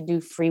that you should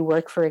do free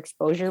work for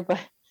exposure, but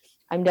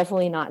I'm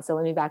definitely not. So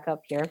let me back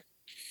up here.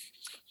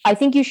 I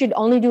think you should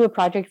only do a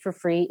project for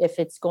free if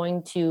it's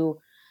going to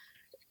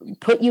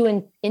put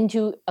you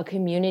into a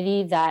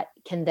community that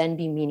can then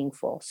be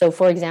meaningful. So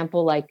for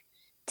example, like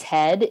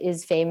TED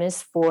is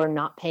famous for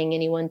not paying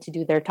anyone to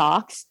do their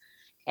talks.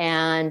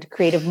 And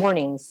Creative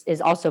Mornings is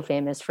also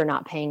famous for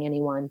not paying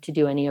anyone to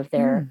do any of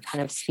their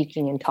kind of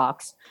speaking and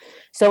talks.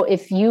 So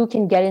if you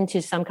can get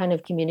into some kind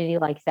of community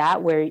like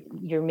that, where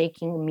you're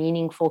making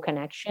meaningful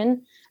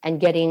connection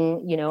and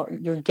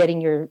you're getting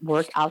your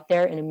work out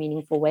there in a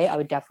meaningful way, I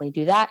would definitely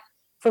do that.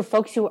 For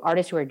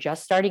artists who are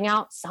just starting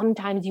out,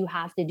 sometimes you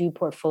have to do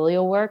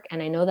portfolio work.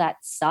 And I know that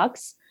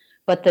sucks,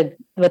 but the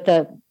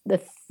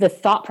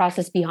thought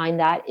process behind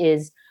that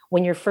is,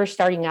 when you're first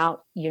starting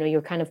out,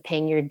 you're kind of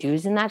paying your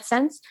dues in that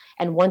sense.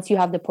 And once you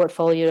have the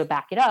portfolio to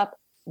back it up,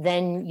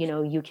 then,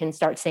 you can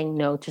start saying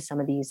no to some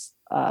of these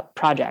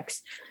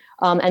projects.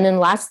 And then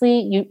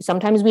lastly,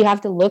 sometimes we have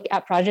to look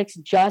at projects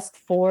just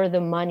for the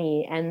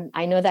money. And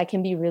I know that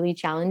can be really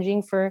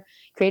challenging for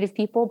creative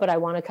people, but I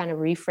want to kind of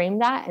reframe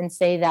that and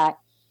say that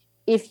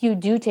if you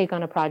do take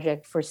on a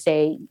project for,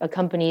 say, a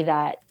company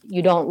that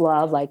you don't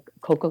love, like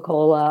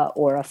Coca-Cola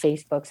or a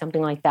Facebook,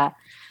 something like that,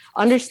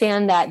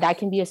 understand that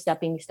can be a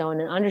stepping stone,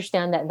 and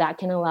understand that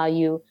can allow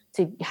you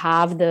to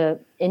have the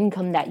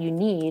income that you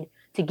need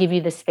to give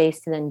you the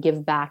space to then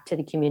give back to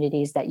the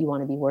communities that you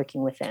want to be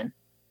working within.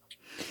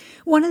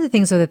 One of the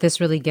things, though, that this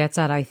really gets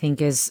at, I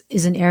think, is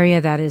an area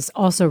that is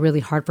also really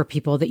hard for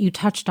people that you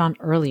touched on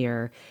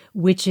earlier,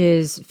 which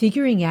is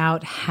figuring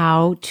out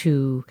how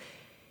to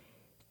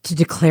to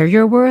declare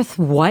your worth,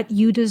 what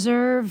you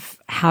deserve,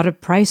 how to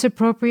price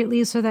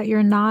appropriately so that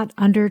you're not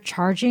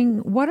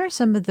undercharging. What are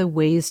some of the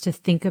ways to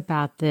think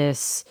about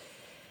this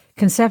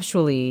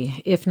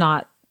conceptually, if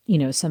not,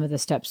 some of the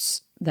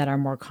steps that are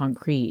more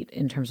concrete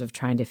in terms of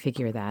trying to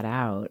figure that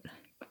out?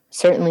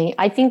 Certainly.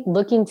 I think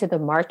looking to the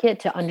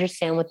market to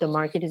understand what the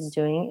market is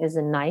doing is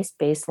a nice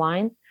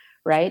baseline,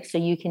 right? So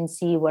you can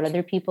see what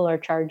other people are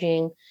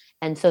charging.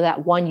 And so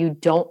that you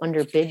don't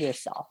underbid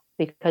yourself,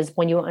 because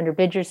when you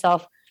underbid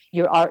yourself,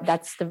 you're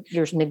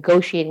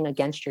negotiating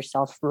against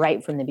yourself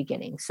right from the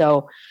beginning.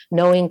 So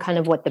knowing kind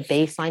of what the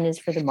baseline is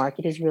for the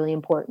market is really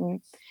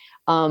important.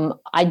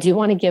 I do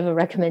want to give a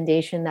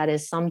recommendation that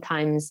is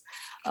sometimes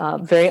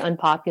very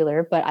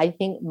unpopular, but I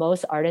think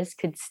most artists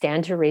could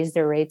stand to raise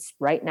their rates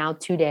right now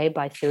today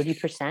by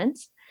 30%.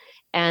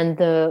 And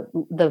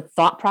the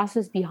thought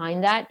process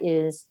behind that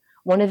is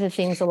one of the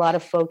things a lot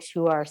of folks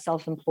who are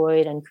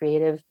self-employed and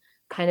creative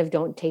kind of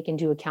don't take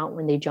into account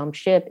when they jump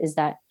ship is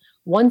that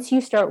once you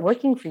start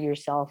working for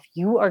yourself,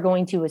 you are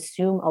going to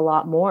assume a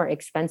lot more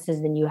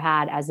expenses than you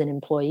had as an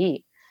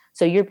employee.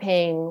 So you're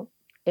paying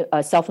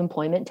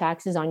self-employment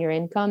taxes on your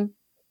income.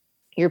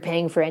 You're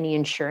paying for any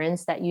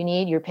insurance that you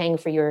need. You're paying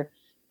for your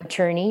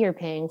attorney. You're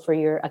paying for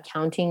your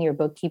accounting, your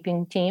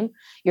bookkeeping team.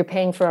 You're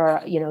paying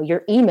for,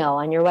 your email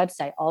on your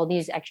website, all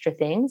these extra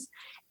things.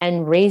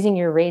 And raising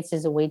your rates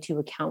is a way to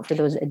account for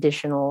those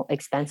additional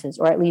expenses,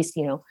 or at least,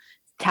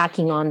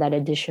 tacking on that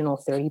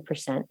additional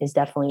 30% is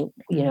definitely,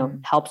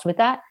 helps with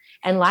that.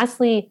 And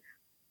lastly,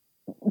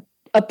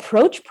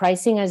 approach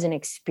pricing as an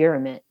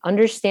experiment.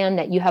 Understand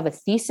that you have a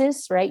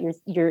thesis, right?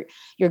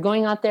 You're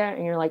going out there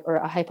and you're like, or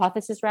a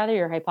hypothesis rather.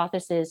 Your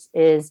hypothesis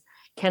is,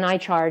 can I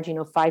charge,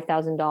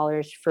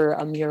 $5,000 for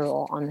a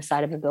mural on the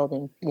side of a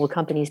building? Will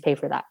companies pay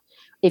for that?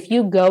 If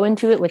you go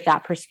into it with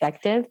that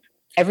perspective,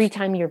 every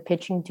time you're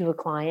pitching to a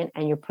client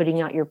and you're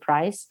putting out your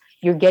price,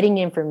 you're getting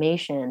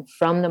information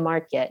from the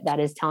market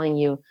that is telling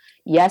you,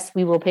 yes,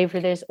 we will pay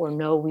for this, or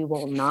no, we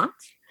will not.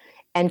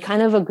 And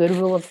kind of a good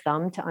rule of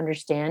thumb to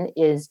understand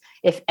is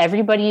if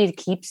everybody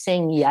keeps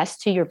saying yes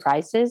to your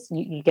prices,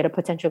 you get a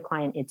potential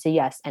client, it's a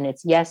yes, and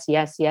it's yes,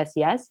 yes, yes,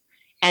 yes.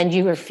 And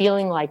you are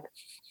feeling like,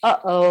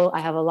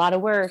 I have a lot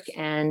of work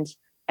and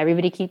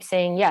everybody keeps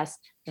saying yes.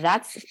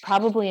 That's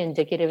probably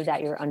indicative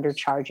that you're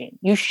undercharging.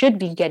 You should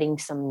be getting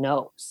some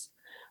no's.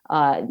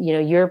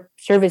 Your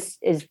service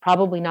is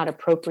probably not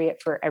appropriate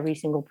for every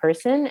single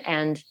person.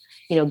 And,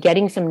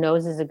 getting some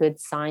no's is a good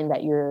sign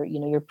that you're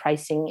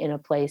pricing in a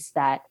place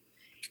that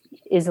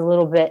is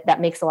that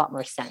makes a lot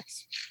more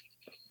sense.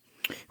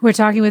 We're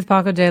talking with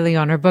Paco de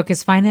Leon. Her book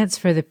is Finance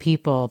for the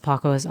People.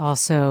 Paco is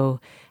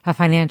also a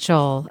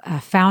financial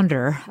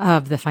founder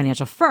of the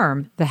financial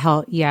firm, the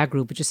Hell Yeah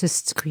Group, which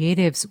assists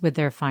creatives with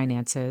their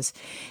finances.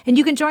 And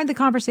you can join the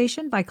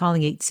conversation by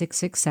calling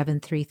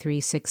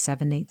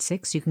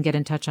 866-733-6786. You can get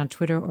in touch on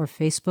Twitter or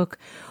Facebook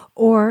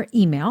or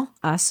email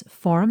us,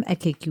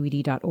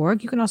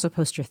 forum@kqed.org. You can also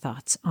post your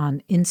thoughts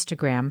on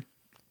Instagram.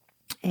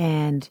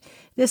 And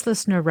this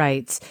listener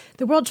writes,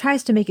 the world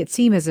tries to make it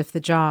seem as if the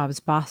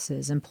jobs,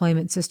 bosses,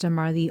 employment system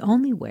are the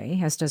only way,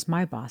 as does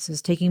my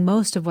bosses, taking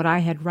most of what I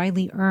had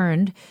rightly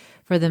earned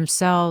for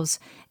themselves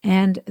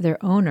and their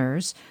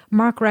owners.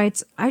 Mark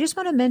writes, I just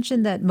want to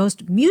mention that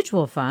most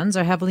mutual funds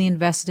are heavily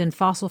invested in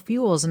fossil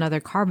fuels and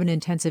other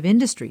carbon-intensive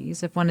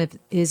industries. If one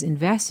is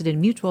invested in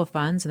mutual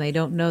funds and they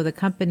don't know the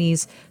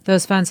companies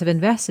those funds have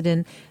invested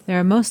in, they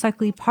are most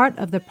likely part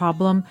of the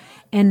problem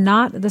and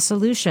not the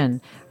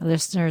solution. Our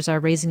listeners are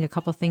raising a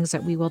couple things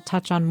that we will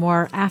touch on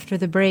more after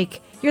the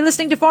break. You're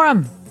listening to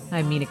Forum.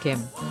 I'm Mina Kim.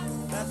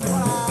 That's what I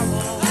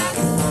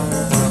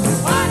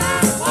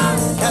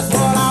want. That's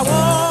what I want.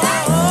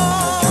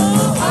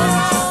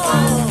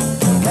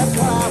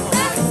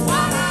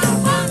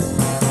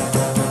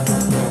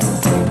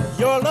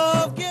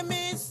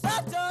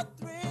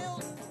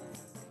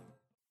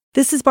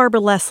 This is Barbara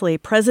Leslie,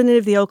 President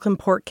of the Oakland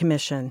Port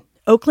Commission.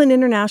 Oakland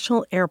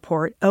International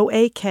Airport,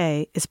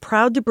 OAK, is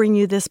proud to bring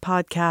you this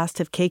podcast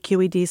of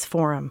KQED's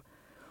Forum.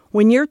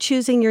 When you're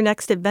choosing your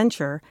next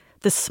adventure,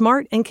 the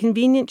smart and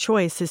convenient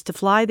choice is to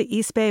fly the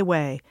East Bay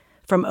Way,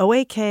 from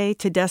OAK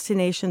to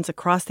destinations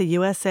across the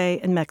USA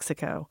and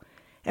Mexico.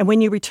 And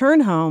when you return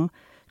home,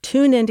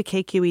 tune in to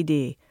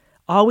KQED,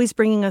 always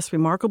bringing us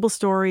remarkable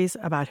stories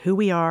about who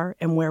we are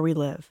and where we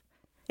live.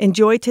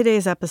 Enjoy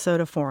today's episode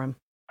of Forum.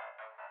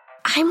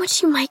 I'm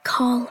what you might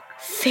call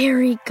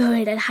very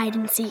good at hide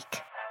and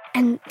seek.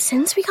 And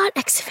since we got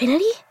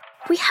Xfinity,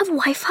 we have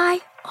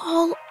Wi-Fi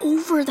all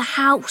over the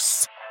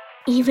house,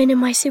 even in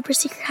my super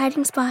secret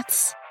hiding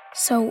spots.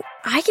 So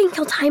I can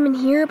kill time in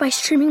here by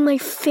streaming my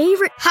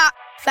favorite... Ha!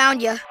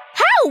 Found you.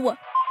 How?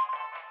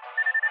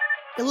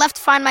 You left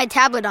Find My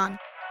tablet on.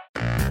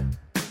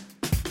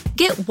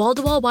 Get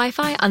wall-to-wall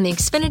Wi-Fi on the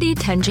Xfinity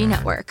 10G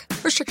network.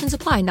 Restrictions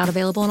apply. Not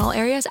available in all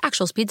areas.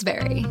 Actual speeds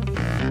vary.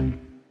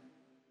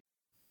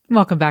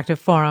 Welcome back to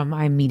Forum.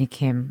 I'm Mina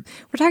Kim.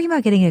 We're talking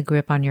about getting a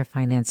grip on your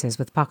finances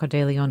with Paco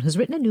de Leon, who's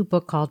written a new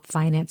book called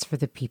Finance for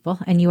the People.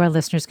 And you, our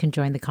listeners, can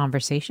join the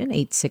conversation.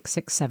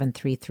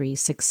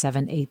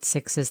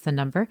 866-733-6786 is the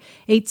number.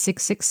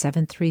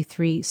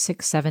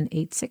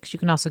 866-733-6786. You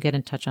can also get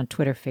in touch on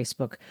Twitter,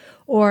 Facebook,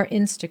 or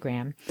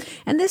Instagram.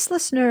 And this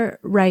listener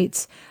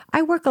writes,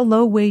 I work a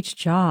low-wage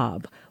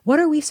job. What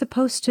are we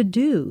supposed to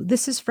do?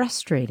 This is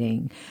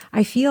frustrating.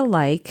 I feel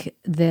like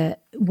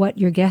what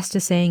your guest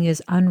is saying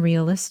is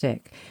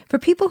unrealistic for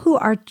people who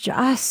are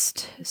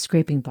just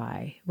scraping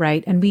by,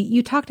 right? And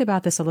you talked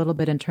about this a little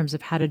bit in terms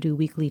of how to do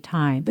weekly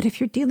time. But if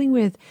you're dealing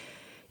with,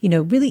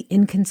 really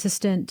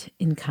inconsistent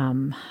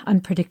income,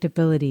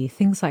 unpredictability,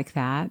 things like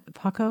that,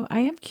 Paco,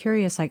 I am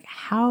curious, like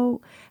how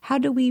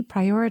do we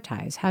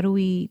prioritize? How do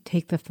we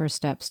take the first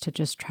steps to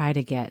just try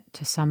to get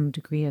to some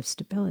degree of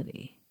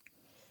stability?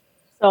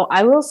 So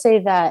I will say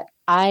that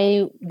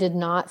I did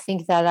not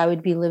think that I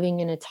would be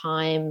living in a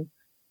time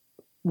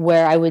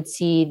where I would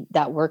see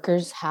that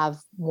workers have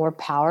more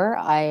power.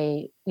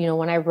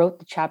 When I wrote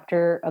the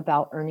chapter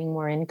about earning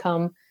more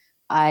income,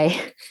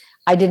 I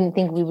didn't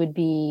think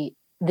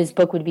this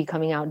book would be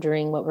coming out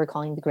during what we're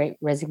calling the Great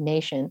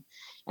Resignation.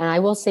 And I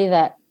will say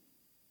that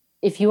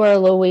if you are a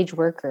low-wage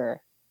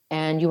worker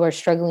and you are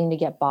struggling to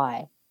get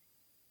by,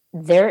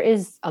 there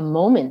is a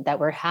moment that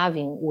we're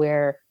having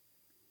where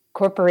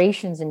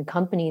corporations and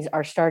companies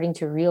are starting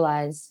to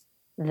realize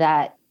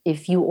that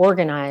if you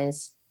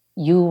organize,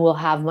 you will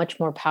have much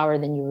more power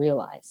than you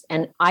realize.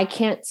 And I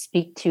can't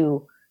speak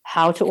to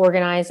how to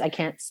organize. I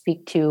can't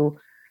speak to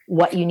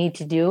what you need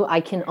to do.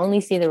 I can only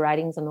see the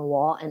writings on the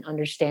wall and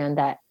understand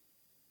that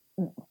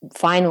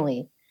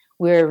finally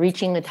we're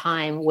reaching a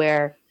time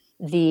where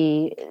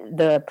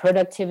the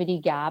productivity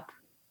gap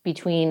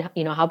between,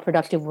 how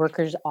productive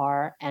workers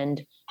are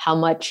and how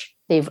much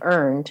they've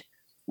earned,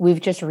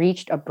 we've just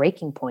reached a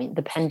breaking point.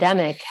 The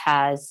pandemic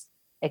has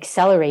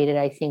accelerated,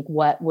 I think,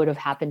 what would have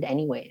happened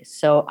anyways.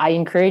 So I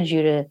encourage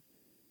you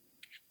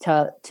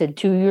to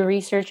do your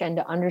research and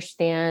to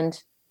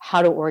understand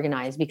how to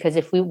organize, because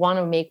if we want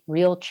to make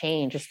real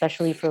change,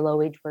 especially for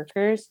low-wage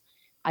workers,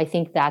 I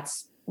think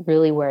that's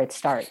really where it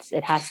starts.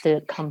 It has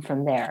to come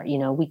from there.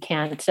 We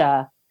can't,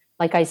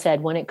 like I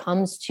said, when it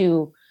comes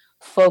to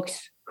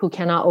folks who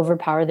cannot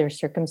overpower their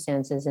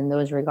circumstances in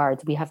those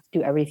regards, we have to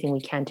do everything we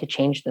can to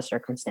change the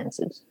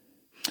circumstances.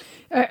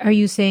 Are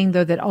you saying,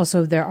 though, that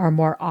also there are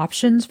more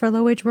options for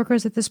low-wage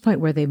workers at this point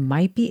where they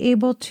might be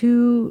able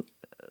to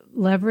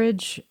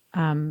leverage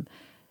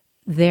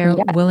their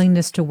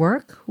willingness to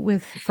work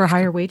for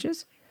higher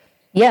wages?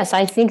 Yes,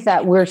 I think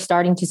that we're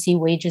starting to see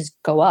wages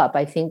go up.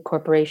 I think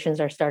corporations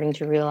are starting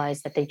to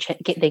realize that they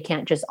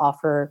can't just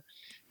offer,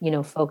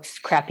 folks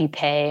crappy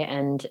pay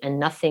and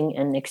nothing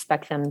and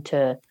expect them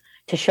to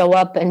show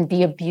up and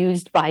be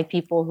abused by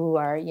people who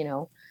are,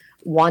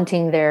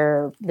 wanting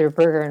their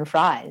burger and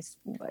fries.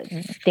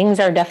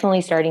 Things are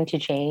definitely starting to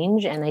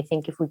change. And I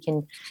think if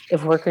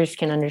workers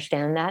can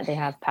understand that, they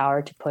have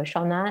power to push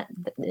on that,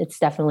 it's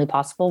definitely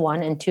possible,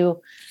 one. And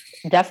two,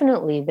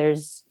 definitely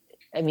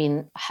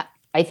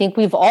I think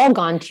we've all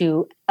gone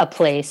to a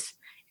place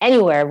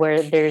anywhere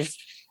where they're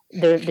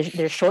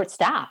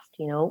short-staffed,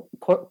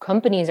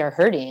 companies are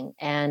hurting.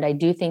 And I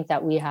do think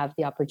that workers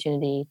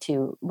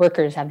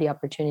have the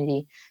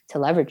opportunity to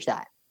leverage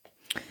that.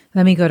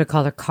 Let me go to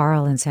caller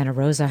Carl in Santa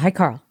Rosa. Hi,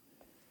 Carl.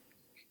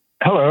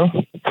 Hello.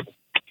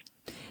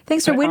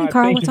 Thanks for waiting,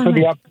 Carl. What's on?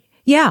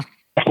 Yeah.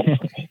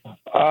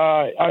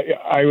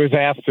 I was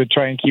asked to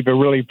try and keep it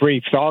really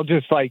brief. So I'll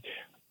just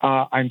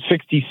I'm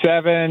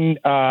 67.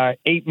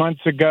 8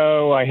 months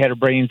ago, I had a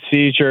brain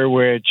seizure,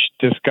 which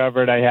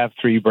discovered I have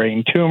 3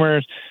 brain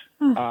tumors,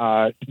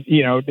 and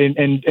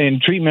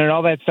treatment and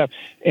all that stuff.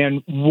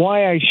 And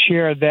why I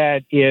share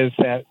that is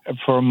that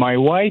for my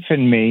wife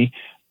and me,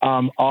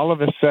 all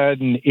of a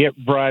sudden it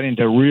brought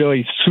into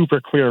really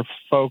super clear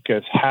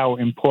focus how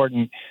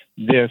important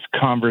this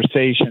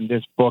conversation,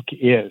 this book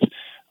is.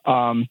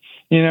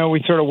 We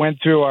sort of went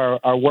through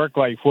our work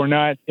life. We're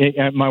not,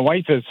 my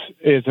wife is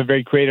a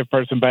very creative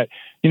person, but,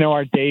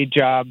 our day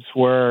jobs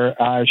were,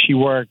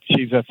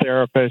 she's a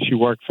therapist. She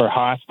worked for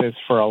hospice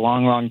for a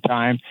long, long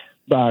time,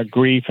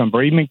 grief and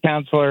bereavement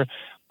counselor.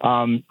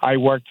 I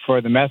worked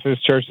for the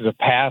Methodist Church as a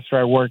pastor.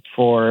 I worked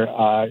for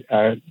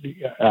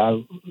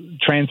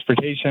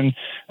transportation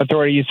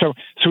authority. So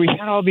we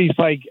had all these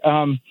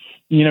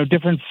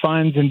different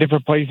funds in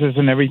different places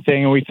and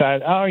everything. And we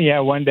thought, oh yeah,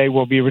 one day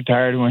we'll be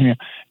retired.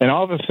 And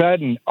all of a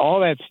sudden,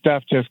 all that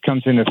stuff just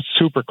comes into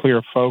super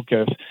clear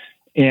focus.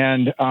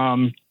 And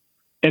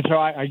so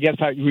I guess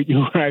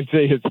what I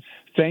say is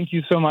thank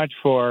you so much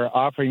for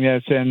offering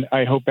this. And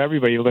I hope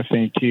everybody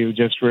listening to you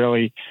just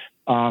really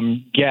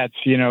gets,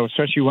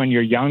 especially when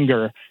you're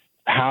younger,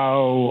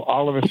 how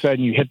all of a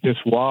sudden you hit this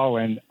wall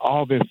and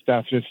all this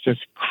stuff is just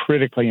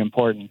critically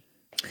important.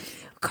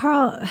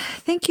 Carl,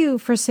 thank you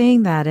for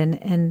saying that.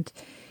 And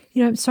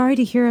I'm sorry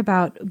to hear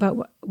about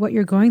what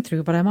you're going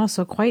through, but I'm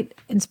also quite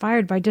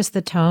inspired by just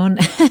the tone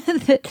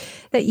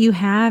that you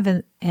have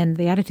and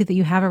the attitude that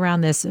you have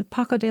around this.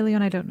 Paco de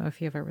Leon, I don't know if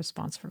you have a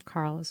response for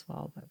Carl as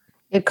well. But.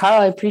 Yeah,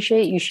 Carl, I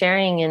appreciate you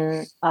sharing.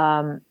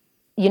 And,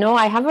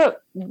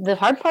 the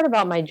hard part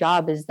about my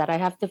job is that I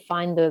have to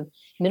find the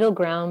middle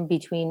ground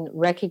between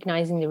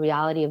recognizing the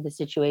reality of the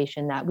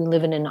situation, that we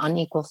live in an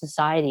unequal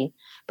society,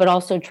 but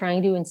also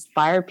trying to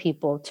inspire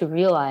people to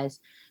realize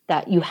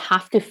that you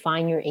have to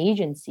find your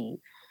agency.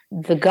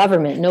 The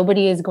government,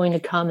 nobody is going to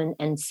come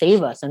and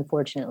save us,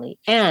 unfortunately.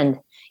 And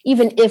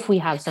even if we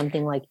have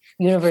something like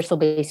universal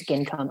basic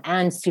income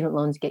and student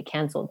loans get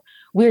canceled,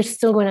 we're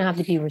still going to have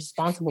to be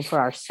responsible for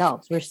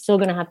ourselves. We're still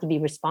going to have to be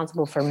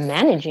responsible for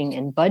managing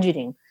and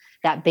budgeting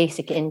that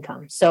basic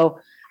income. So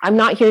I'm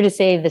not here to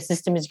say the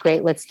system is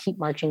great, let's keep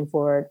marching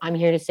forward. I'm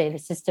here to say the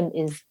system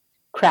is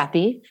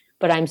crappy,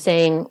 but I'm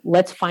saying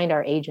let's find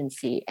our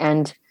agency.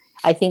 And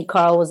I think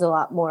Carl was a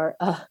lot more,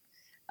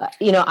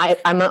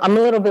 I'm a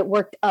little bit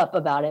worked up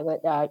about it,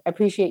 but I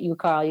appreciate you,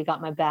 Carl. You got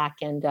my back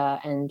and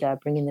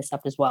bringing this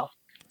up as well.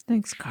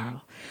 Thanks,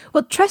 Carl.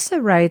 Well,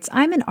 Tressa writes,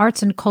 I'm an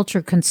arts and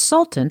culture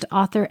consultant,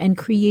 author, and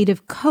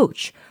creative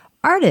coach.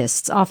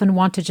 Artists often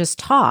want to just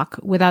talk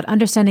without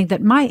understanding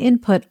that my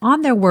input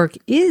on their work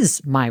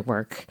is my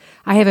work.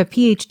 I have a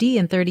PhD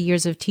and 30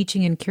 years of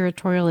teaching and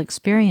curatorial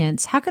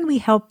experience. How can we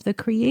help the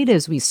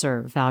creatives we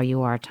serve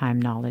value our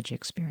time, knowledge,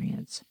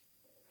 experience?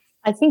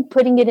 I think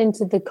putting it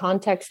into the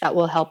context that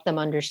will help them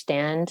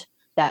understand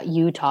that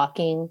you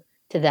talking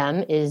to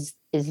them is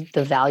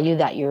the value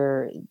that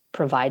you're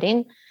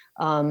providing.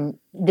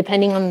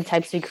 Depending on the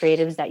types of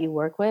creatives that you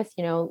work with,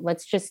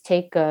 let's just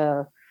take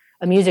a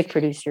music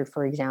producer,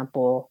 for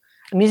example.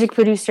 A music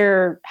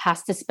producer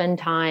has to spend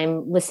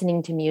time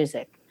listening to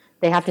music.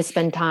 They have to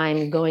spend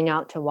time going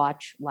out to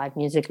watch live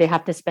music. They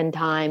have to spend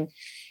time,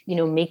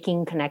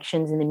 making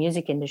connections in the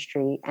music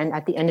industry. And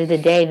at the end of the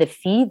day, the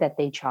fee that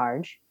they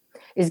charge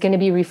is going to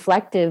be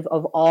reflective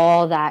of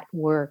all that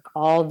work,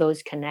 all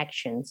those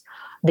connections,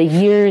 the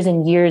years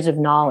and years of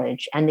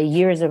knowledge and the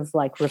years of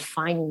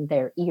refining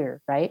their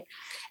ear, right?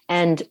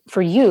 And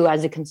for you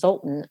as a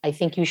consultant, I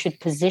think you should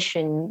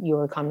position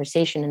your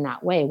conversation in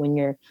that way when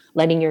you're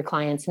letting your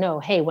clients know,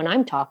 hey, when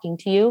I'm talking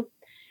to you,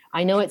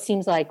 I know it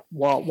seems like,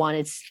 well, one,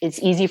 it's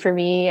easy for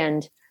me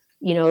and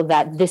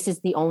that this is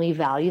the only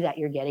value that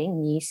you're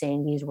getting, me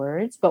saying these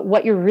words. But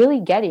what you're really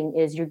getting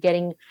is you're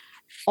getting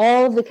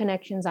all of the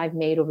connections I've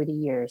made over the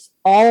years,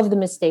 all of the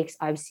mistakes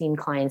I've seen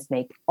clients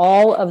make,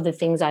 all of the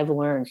things I've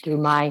learned through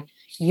my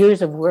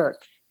years of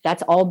work.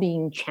 That's all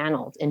being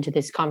channeled into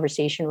this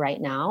conversation right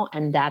now.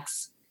 And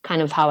that's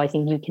kind of how I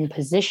think you can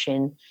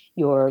position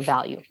your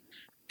value.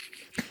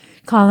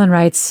 Colin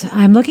writes,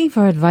 I'm looking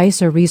for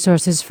advice or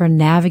resources for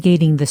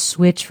navigating the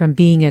switch from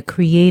being a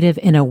creative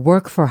in a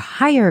work for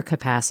hire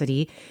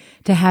capacity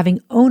to having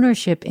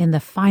ownership in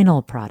the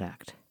final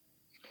product.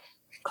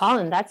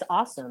 Colin, that's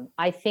awesome.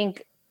 I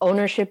think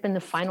ownership in the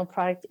final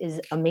product is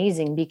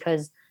amazing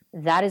because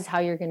that is how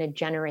you're going to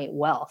generate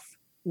wealth.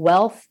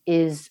 Wealth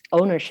is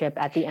ownership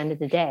at the end of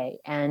the day.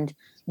 And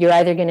you're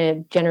either going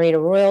to generate a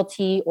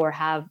royalty or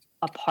have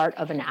a part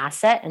of an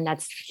asset. And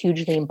that's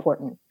hugely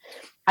important.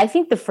 I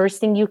think the first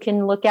thing you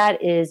can look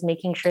at is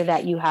making sure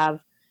that you have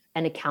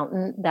an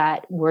accountant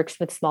that works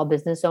with small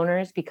business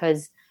owners,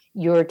 because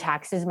your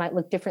taxes might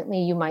look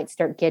differently. You might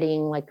start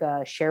getting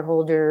a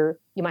shareholder.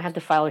 You might have to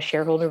file a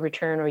shareholder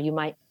return, or you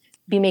might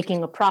be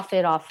making a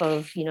profit off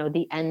of,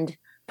 the end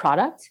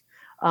product.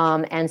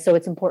 And so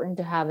it's important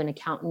to have an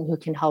accountant who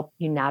can help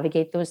you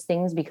navigate those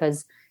things,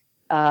 because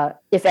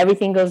if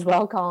everything goes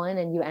well, Colin,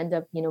 and you end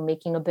up,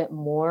 making a bit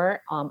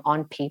more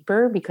on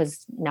paper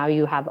because now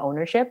you have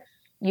ownership,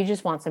 you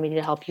just want somebody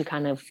to help you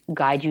kind of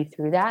guide you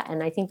through that.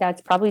 And I think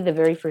that's probably the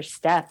very first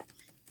step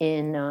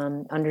in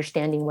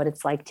understanding what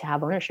it's like to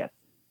have ownership.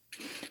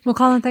 Well,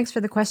 Colin, thanks for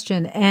the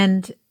question.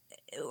 And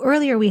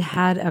earlier we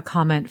had a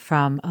comment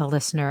from a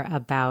listener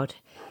about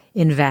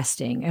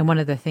investing. And one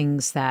of the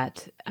things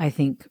that I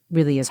think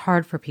really is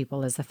hard for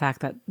people is the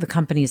fact that the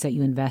companies that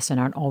you invest in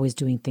aren't always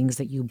doing things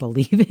that you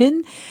believe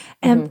in.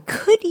 And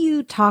could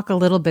you talk a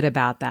little bit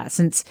about that,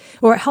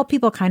 or help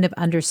people kind of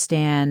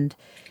understand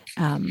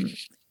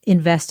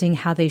investing,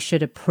 how they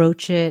should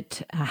approach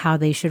it, how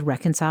they should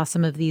reconcile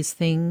some of these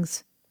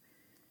things?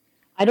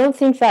 I don't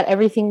think that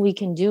everything we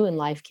can do in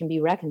life can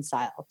be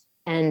reconciled.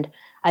 And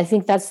I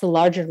think that's the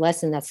larger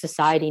lesson that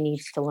society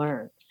needs to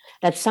learn,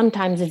 that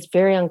sometimes it's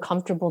very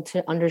uncomfortable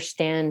to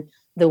understand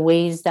the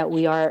ways that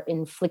we are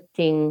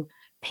inflicting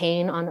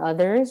pain on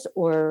others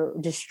or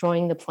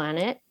destroying the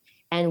planet.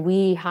 And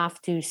we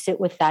have to sit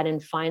with that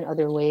and find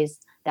other ways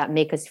that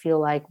make us feel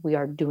like we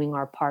are doing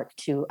our part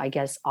to, I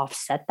guess,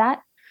 offset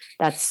that.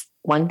 That's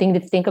one thing to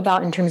think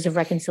about in terms of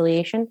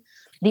reconciliation.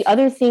 The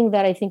other thing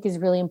that I think is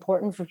really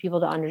important for people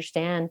to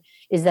understand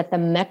is that the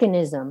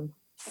mechanism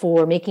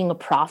for making a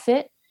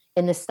profit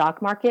in the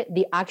stock market,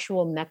 the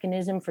actual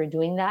mechanism for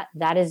doing that,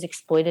 that is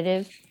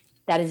exploitative,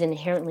 that is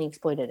inherently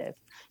exploitative.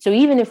 So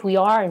even if we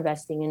are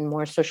investing in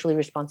more socially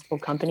responsible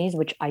companies,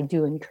 which I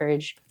do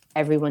encourage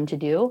everyone to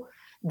do,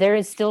 there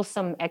is still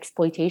some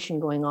exploitation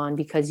going on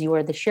because you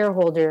are the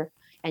shareholder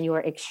and you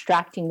are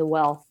extracting the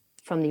wealth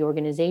from the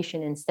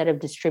organization instead of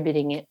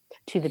distributing it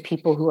to the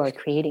people who are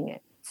creating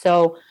it.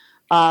 So,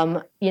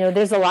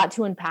 there's a lot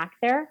to unpack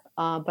there,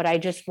 but I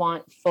just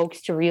want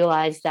folks to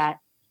realize that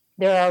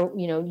there are,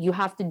 you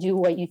have to do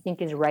what you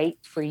think is right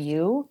for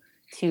you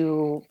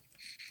to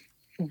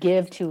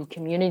give to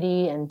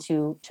community and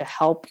to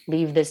help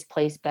leave this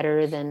place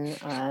better than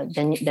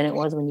it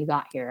was when you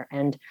got here.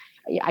 And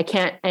I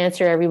can't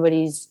answer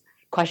everybody's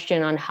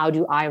question on how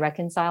do I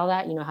reconcile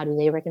that? How do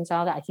they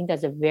reconcile that? I think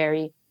that's a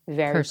very,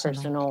 very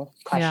personal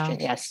question.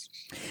 Yeah. Yes.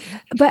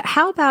 But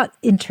how about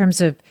in terms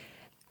of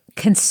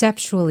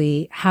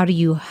conceptually, how do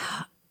you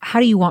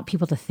want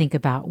people to think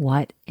about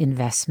what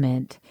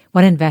investing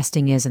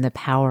is and the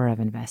power of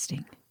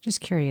investing?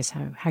 Just curious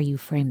how you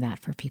frame that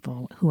for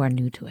people who are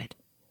new to it.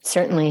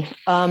 Certainly.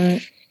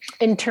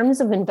 In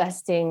terms of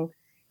investing,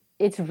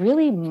 it's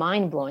really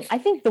mind-blowing. I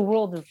think the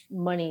world of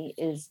money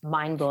is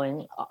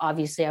mind-blowing.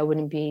 Obviously, I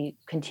wouldn't be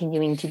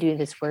continuing to do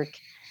this work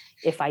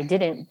if I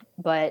didn't.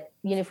 But,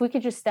 if we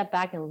could just step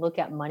back and look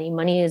at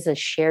money is a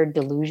shared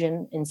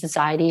delusion in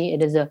society.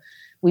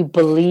 We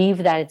believe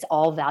that it's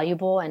all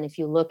valuable. And if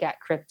you look at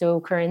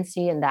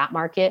cryptocurrency in that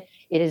market,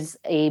 it is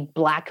a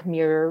Black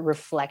Mirror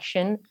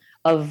reflection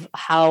of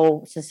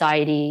how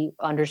society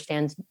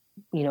understands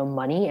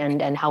money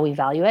and how we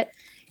value it.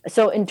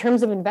 So in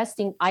terms of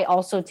investing, I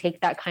also take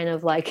that kind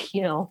of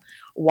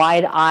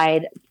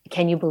wide-eyed,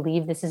 can you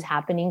believe this is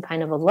happening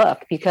kind of a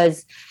look,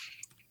 because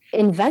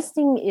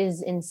investing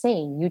is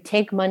insane. You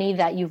take money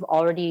that you've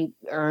already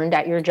earned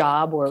at your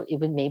job, or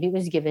maybe it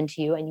was given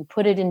to you, and you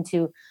put it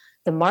into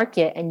the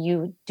market and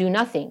you do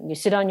nothing. You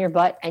sit on your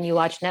butt and you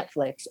watch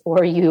Netflix,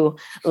 or you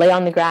lay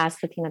on the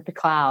grass looking at the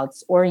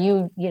clouds, or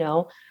you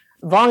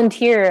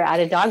volunteer at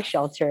a dog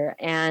shelter,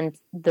 and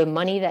the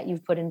money that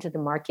you've put into the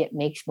market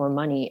makes more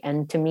money.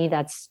 And to me,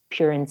 that's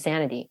pure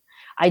insanity.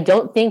 I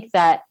don't think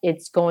that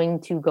it's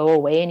going to go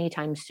away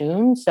anytime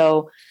soon.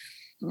 So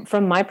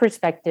from my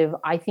perspective,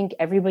 I think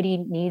everybody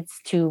needs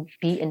to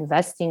be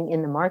investing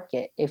in the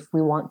market if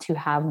we want to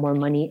have more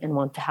money and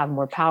want to have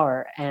more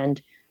power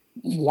and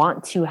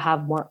want to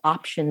have more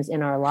options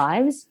in our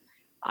lives.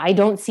 I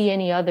don't see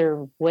any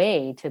other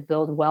way to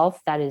build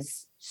wealth that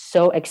is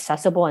so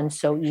accessible and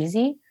so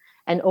easy.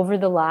 And over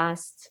the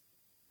last,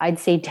 I'd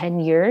say 10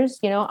 years,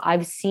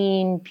 I've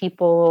seen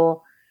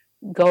people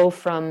go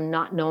from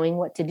not knowing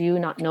what to do,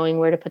 not knowing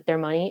where to put their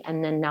money.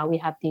 And then now we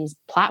have these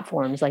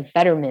platforms like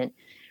Betterment,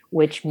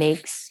 which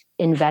makes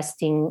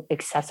investing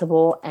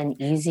accessible and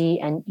easy.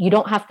 And you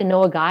don't have to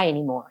know a guy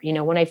anymore.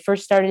 When I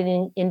first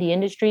started in the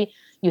industry,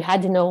 you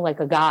had to know a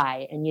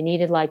guy, and you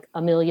needed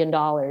 $1 million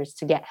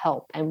to get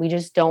help. And we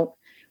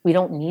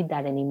don't need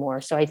that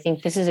anymore. So I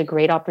think this is a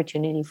great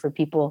opportunity for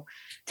people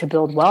to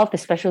build wealth,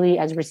 especially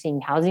as we're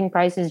seeing housing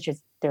prices,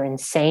 they're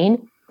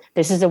insane.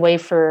 This is a way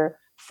for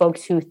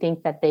folks who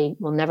think that they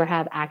will never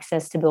have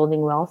access to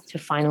building wealth to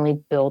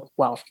finally build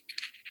wealth.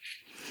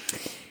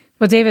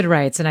 Well, David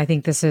writes, and I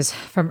think this is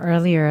from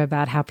earlier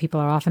about how people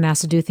are often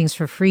asked to do things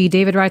for free.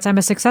 David writes, I'm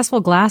a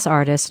successful glass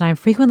artist, and I'm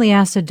frequently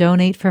asked to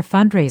donate for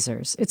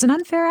fundraisers. It's an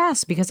unfair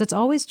ask because it's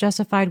always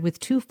justified with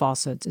two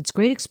falsehoods. It's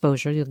great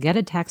exposure. You'll get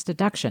a tax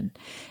deduction.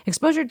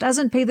 Exposure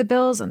doesn't pay the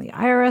bills, and the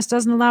IRS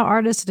doesn't allow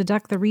artists to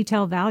deduct the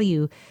retail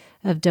value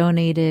of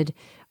donated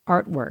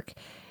artwork.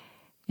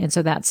 And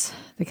so that's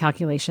the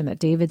calculation that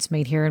David's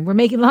made here. And we're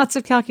making lots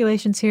of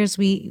calculations here as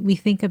we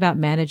think about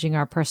managing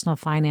our personal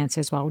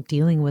finances while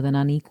dealing with an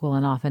unequal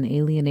and often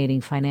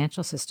alienating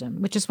financial system,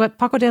 which is what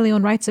Paco de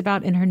Leon writes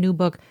about in her new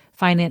book,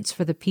 Finance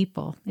for the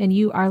People. And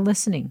you are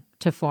listening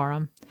to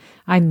Forum.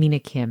 I'm Mina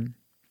Kim.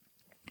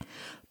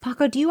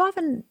 Paco, do you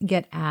often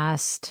get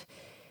asked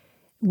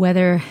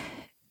whether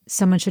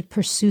someone should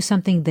pursue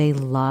something they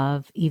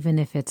love, even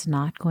if it's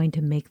not going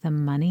to make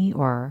them money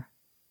or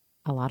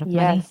a lot of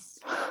money? Yes.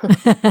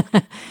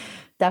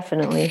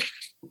 Definitely.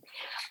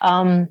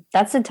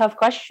 That's a tough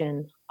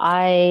question.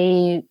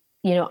 I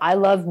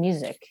love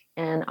music,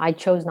 and I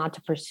chose not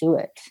to pursue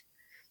it.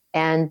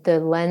 And the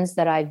lens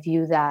that I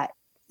view that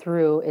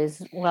through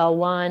is, well,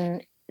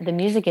 one, the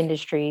music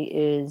industry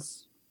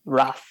is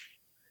rough.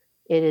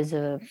 It is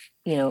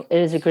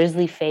a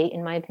grisly fate,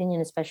 in my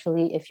opinion,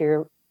 especially if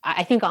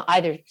I think on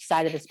either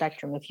side of the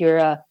spectrum, if you're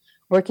a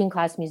working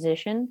class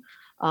musician,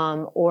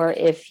 or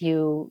if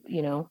you're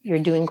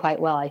doing quite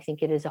well. I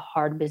think it is a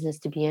hard business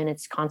to be in.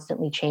 It's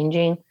constantly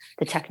changing.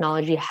 The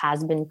technology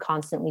has been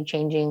constantly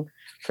changing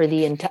for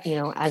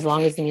as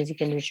long as the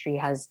music industry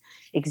has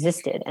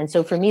existed. And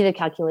so for me, the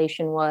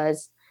calculation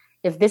was,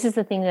 if this is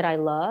the thing that I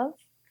love,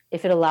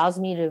 if it allows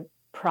me to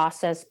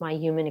process my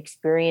human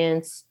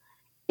experience,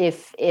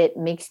 if it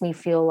makes me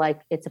feel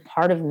like it's a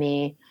part of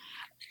me,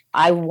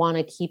 I want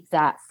to keep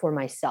that for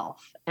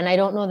myself. And I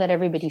don't know that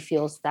everybody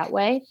feels that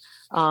way.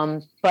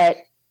 But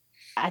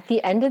at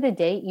the end of the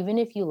day, even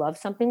if you love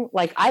something,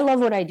 like I love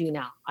what I do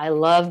now. I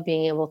love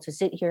being able to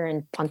sit here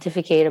and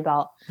pontificate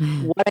about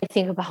what I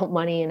think about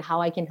money and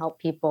how I can help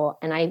people.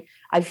 And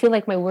I feel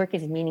like my work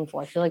is meaningful.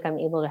 I feel like I'm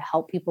able to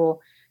help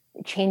people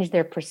change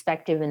their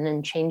perspective and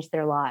then change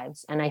their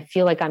lives. And I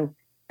feel like I'm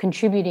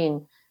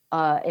contributing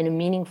in a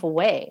meaningful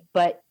way.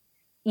 But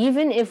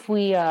even if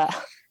we,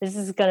 this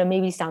is going to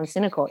maybe sound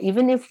cynical,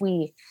 even if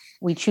we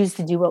choose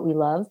to do what we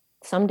love,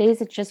 some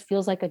days it just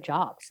feels like a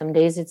job. Some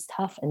days it's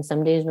tough, and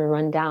some days we're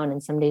run down,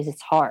 and some days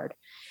it's hard.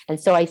 And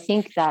so I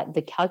think that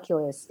the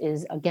calculus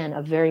is, again,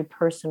 a very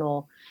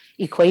personal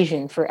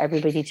equation for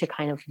everybody to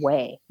kind of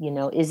weigh.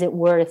 Is it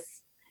worth,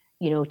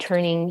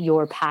 turning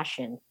your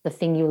passion, the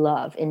thing you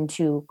love,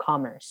 into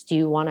commerce? Do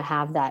you want to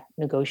have that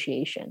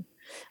negotiation?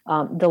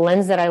 The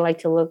lens that I like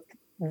to look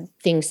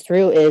things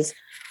through is,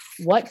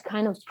 what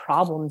kind of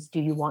problems do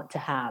you want to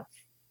have?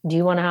 Do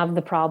you want to have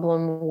the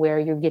problem where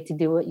you get to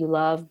do what you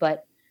love,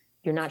 but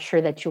you're not sure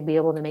that you'll be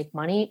able to make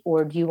money?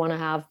 Or do you want to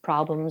have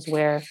problems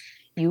where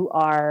you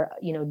are,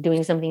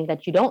 doing something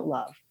that you don't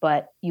love,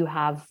 but you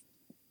have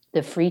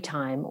the free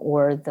time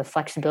or the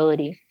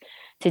flexibility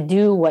to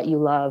do what you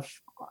love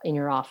in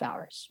your off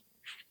hours?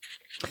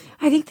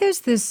 I think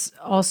there's this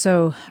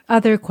also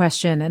other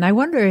question, and I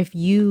wonder if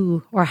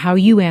you or how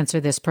you answer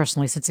this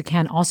personally, since it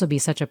can also be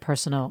such a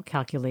personal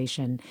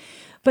calculation,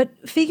 but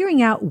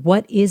figuring out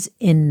what is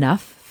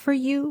enough for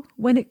you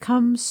when it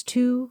comes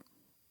to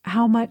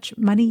how much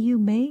money you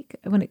make,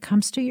 when it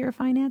comes to your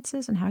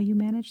finances and how you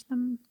manage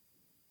them.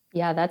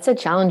 Yeah, that's a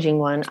challenging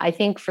one. I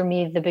think for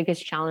me, the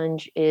biggest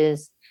challenge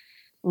is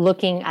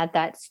looking at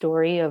that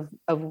story of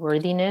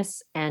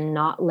worthiness and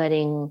not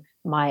letting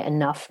my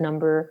enough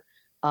number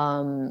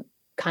kind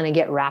of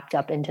get wrapped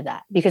up into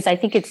that. Because I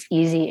think it's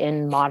easy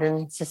in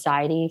modern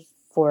society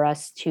for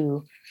us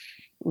to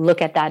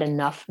look at that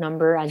enough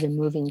number as a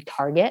moving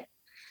target,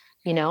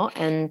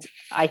 and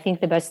I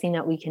think the best thing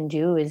that we can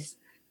do is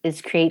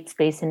create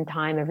space and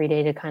time every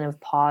day to kind of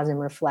pause and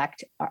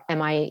reflect.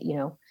 Am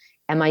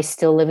I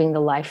still living the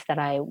life that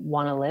I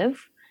want to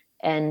live?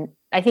 And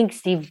I think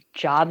Steve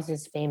Jobs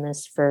is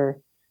famous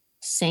for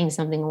saying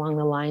something along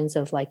the lines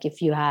of, like,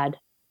 if you had,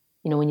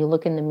 when you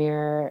look in the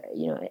mirror,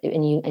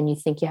 and you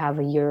think you have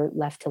a year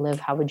left to live,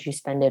 how would you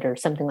spend it, or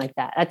something like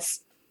that.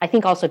 I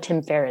think also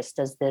Tim Ferriss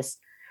does this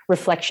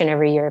reflection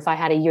every year. If I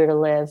had a year to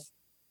live,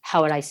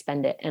 how would I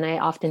spend it? And I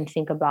often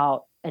think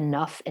about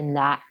enough in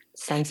that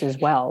sense as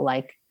well.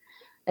 Like,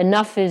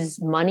 enough is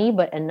money,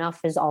 but enough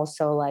is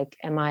also like,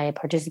 am I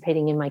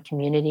participating in my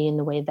community in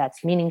the way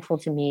that's meaningful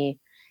to me?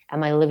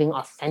 Am I living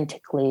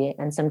authentically?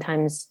 And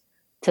sometimes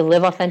to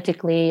live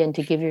authentically and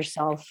to give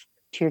yourself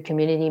to your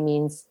community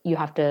means you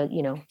have to,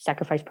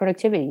 sacrifice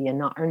productivity and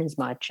not earn as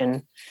much.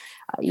 And,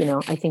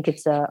 I think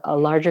it's a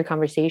larger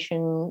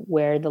conversation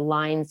where the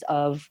lines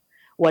of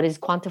what is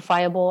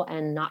quantifiable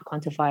and not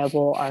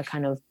quantifiable are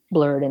kind of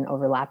blurred and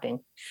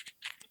overlapping.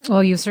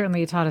 Well, you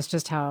certainly taught us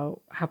just how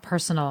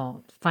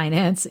personal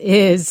finance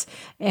is.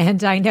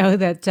 And I know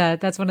that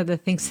that's one of the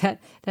things that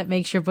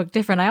makes your book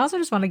different. I also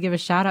just want to give a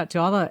shout out to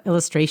all the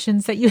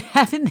illustrations that you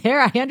have in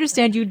there. I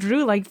understand you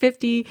drew like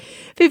 50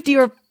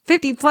 or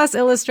 50 plus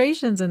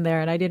illustrations in there.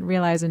 And I didn't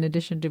realize, in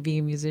addition to being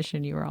a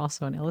musician, you were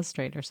also an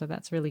illustrator. So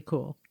that's really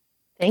cool.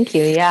 Thank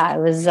you. Yeah, it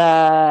was,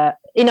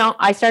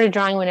 I started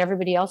drawing when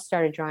everybody else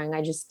started drawing.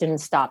 I just didn't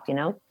stop,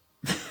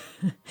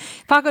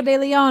 Paco de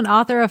Leon,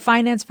 author of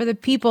Finance for the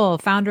People,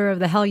 founder of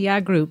the Hell Yeah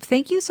Group.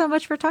 Thank you so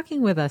much for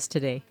talking with us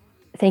today.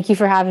 Thank you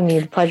for having me.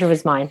 The pleasure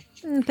was mine.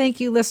 And thank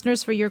you,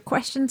 listeners, for your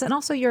questions and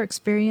also your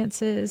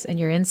experiences and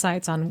your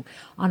insights on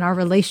our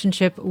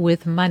relationship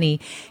with money.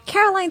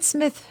 Caroline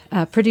Smith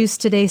produced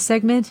today's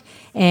segment,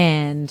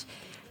 and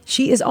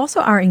she is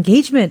also our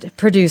engagement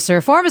producer.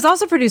 Forum is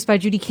also produced by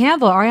Judy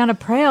Campbell, Ariana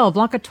Prale,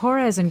 Blanca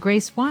Torres, and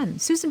Grace One.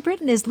 Susan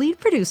Britton is lead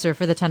producer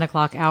for the 10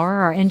 o'clock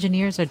hour. Our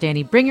engineers are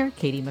Danny Bringer,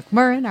 Katie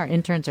McMurrin. Our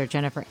interns are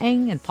Jennifer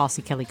Eng and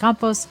Palsy Kelly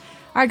Campos.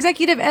 Our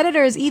executive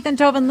editor is Ethan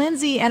Toven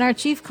Lindsay, and our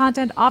chief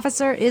content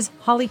officer is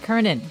Holly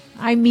Kernan.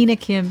 I'm Mina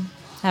Kim.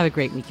 Have a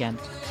great weekend.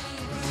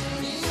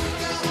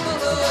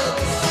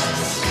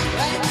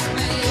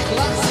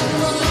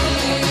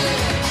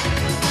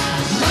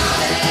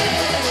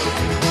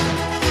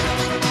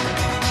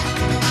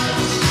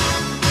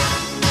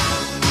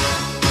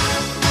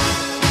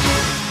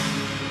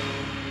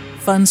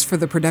 Funds for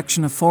the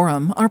production of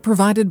Forum are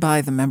provided by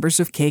the members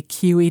of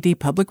KQED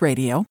Public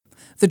Radio,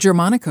 the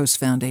Germanicos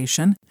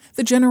Foundation,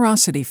 the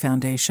Generosity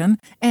Foundation,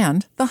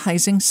 and the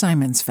Heising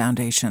Simons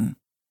Foundation.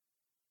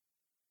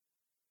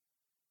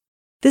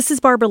 This is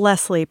Barbara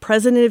Leslie,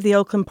 President of the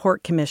Oakland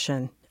Port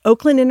Commission.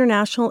 Oakland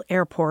International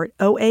Airport,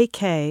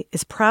 OAK,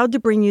 is proud to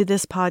bring you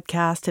this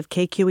podcast of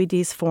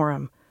KQED's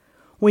Forum.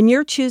 When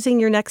you're choosing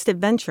your next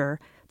adventure,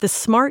 the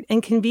smart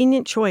and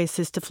convenient choice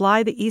is to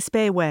fly the East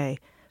Bay Way,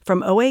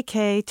 from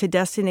OAK to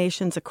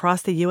destinations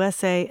across the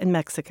USA and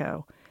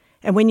Mexico.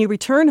 And when you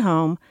return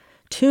home,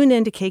 tune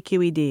in to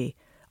KQED,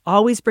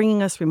 always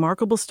bringing us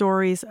remarkable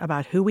stories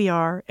about who we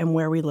are and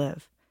where we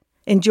live.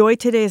 Enjoy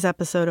today's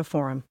episode of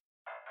Forum.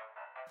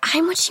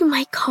 I'm what you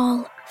might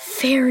call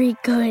very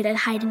good at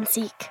hide and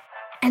seek.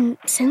 And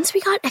since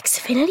we got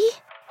Xfinity,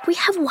 we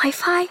have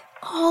Wi-Fi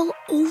all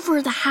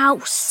over the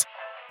house,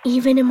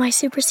 even in my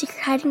super secret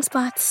hiding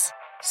spots.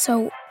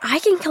 So I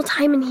can kill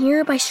time in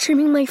here by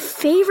streaming my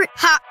favorite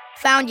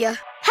Found you.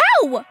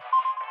 How?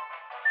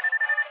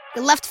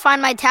 You left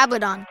Find My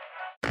tablet on.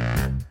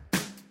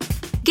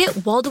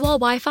 Get wall-to-wall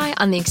Wi-Fi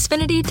on the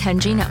Xfinity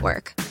 10G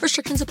network.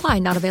 Restrictions apply.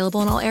 Not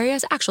available in all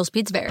areas. Actual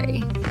speeds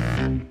vary.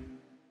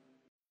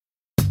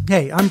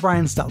 Hey, I'm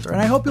Brian Stelter,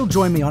 and I hope you'll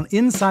join me on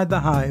Inside the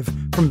Hive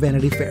from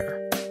Vanity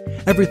Fair.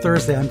 Every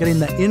Thursday, I'm getting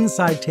the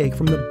inside take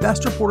from the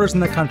best reporters in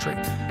the country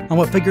on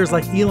what figures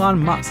like Elon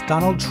Musk,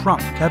 Donald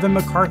Trump, Kevin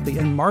McCarthy,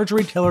 and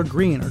Marjorie Taylor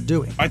Greene are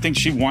doing. I think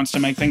she wants to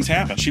make things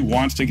happen. She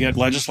wants to get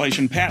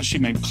legislation passed. She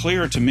made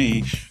clear to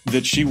me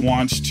that she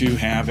wants to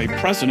have a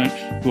president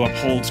who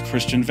upholds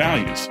Christian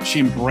values. She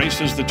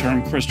embraces the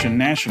term Christian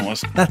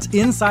nationalist. That's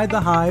Inside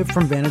the Hive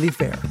from Vanity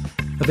Fair,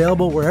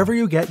 available wherever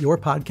you get your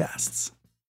podcasts.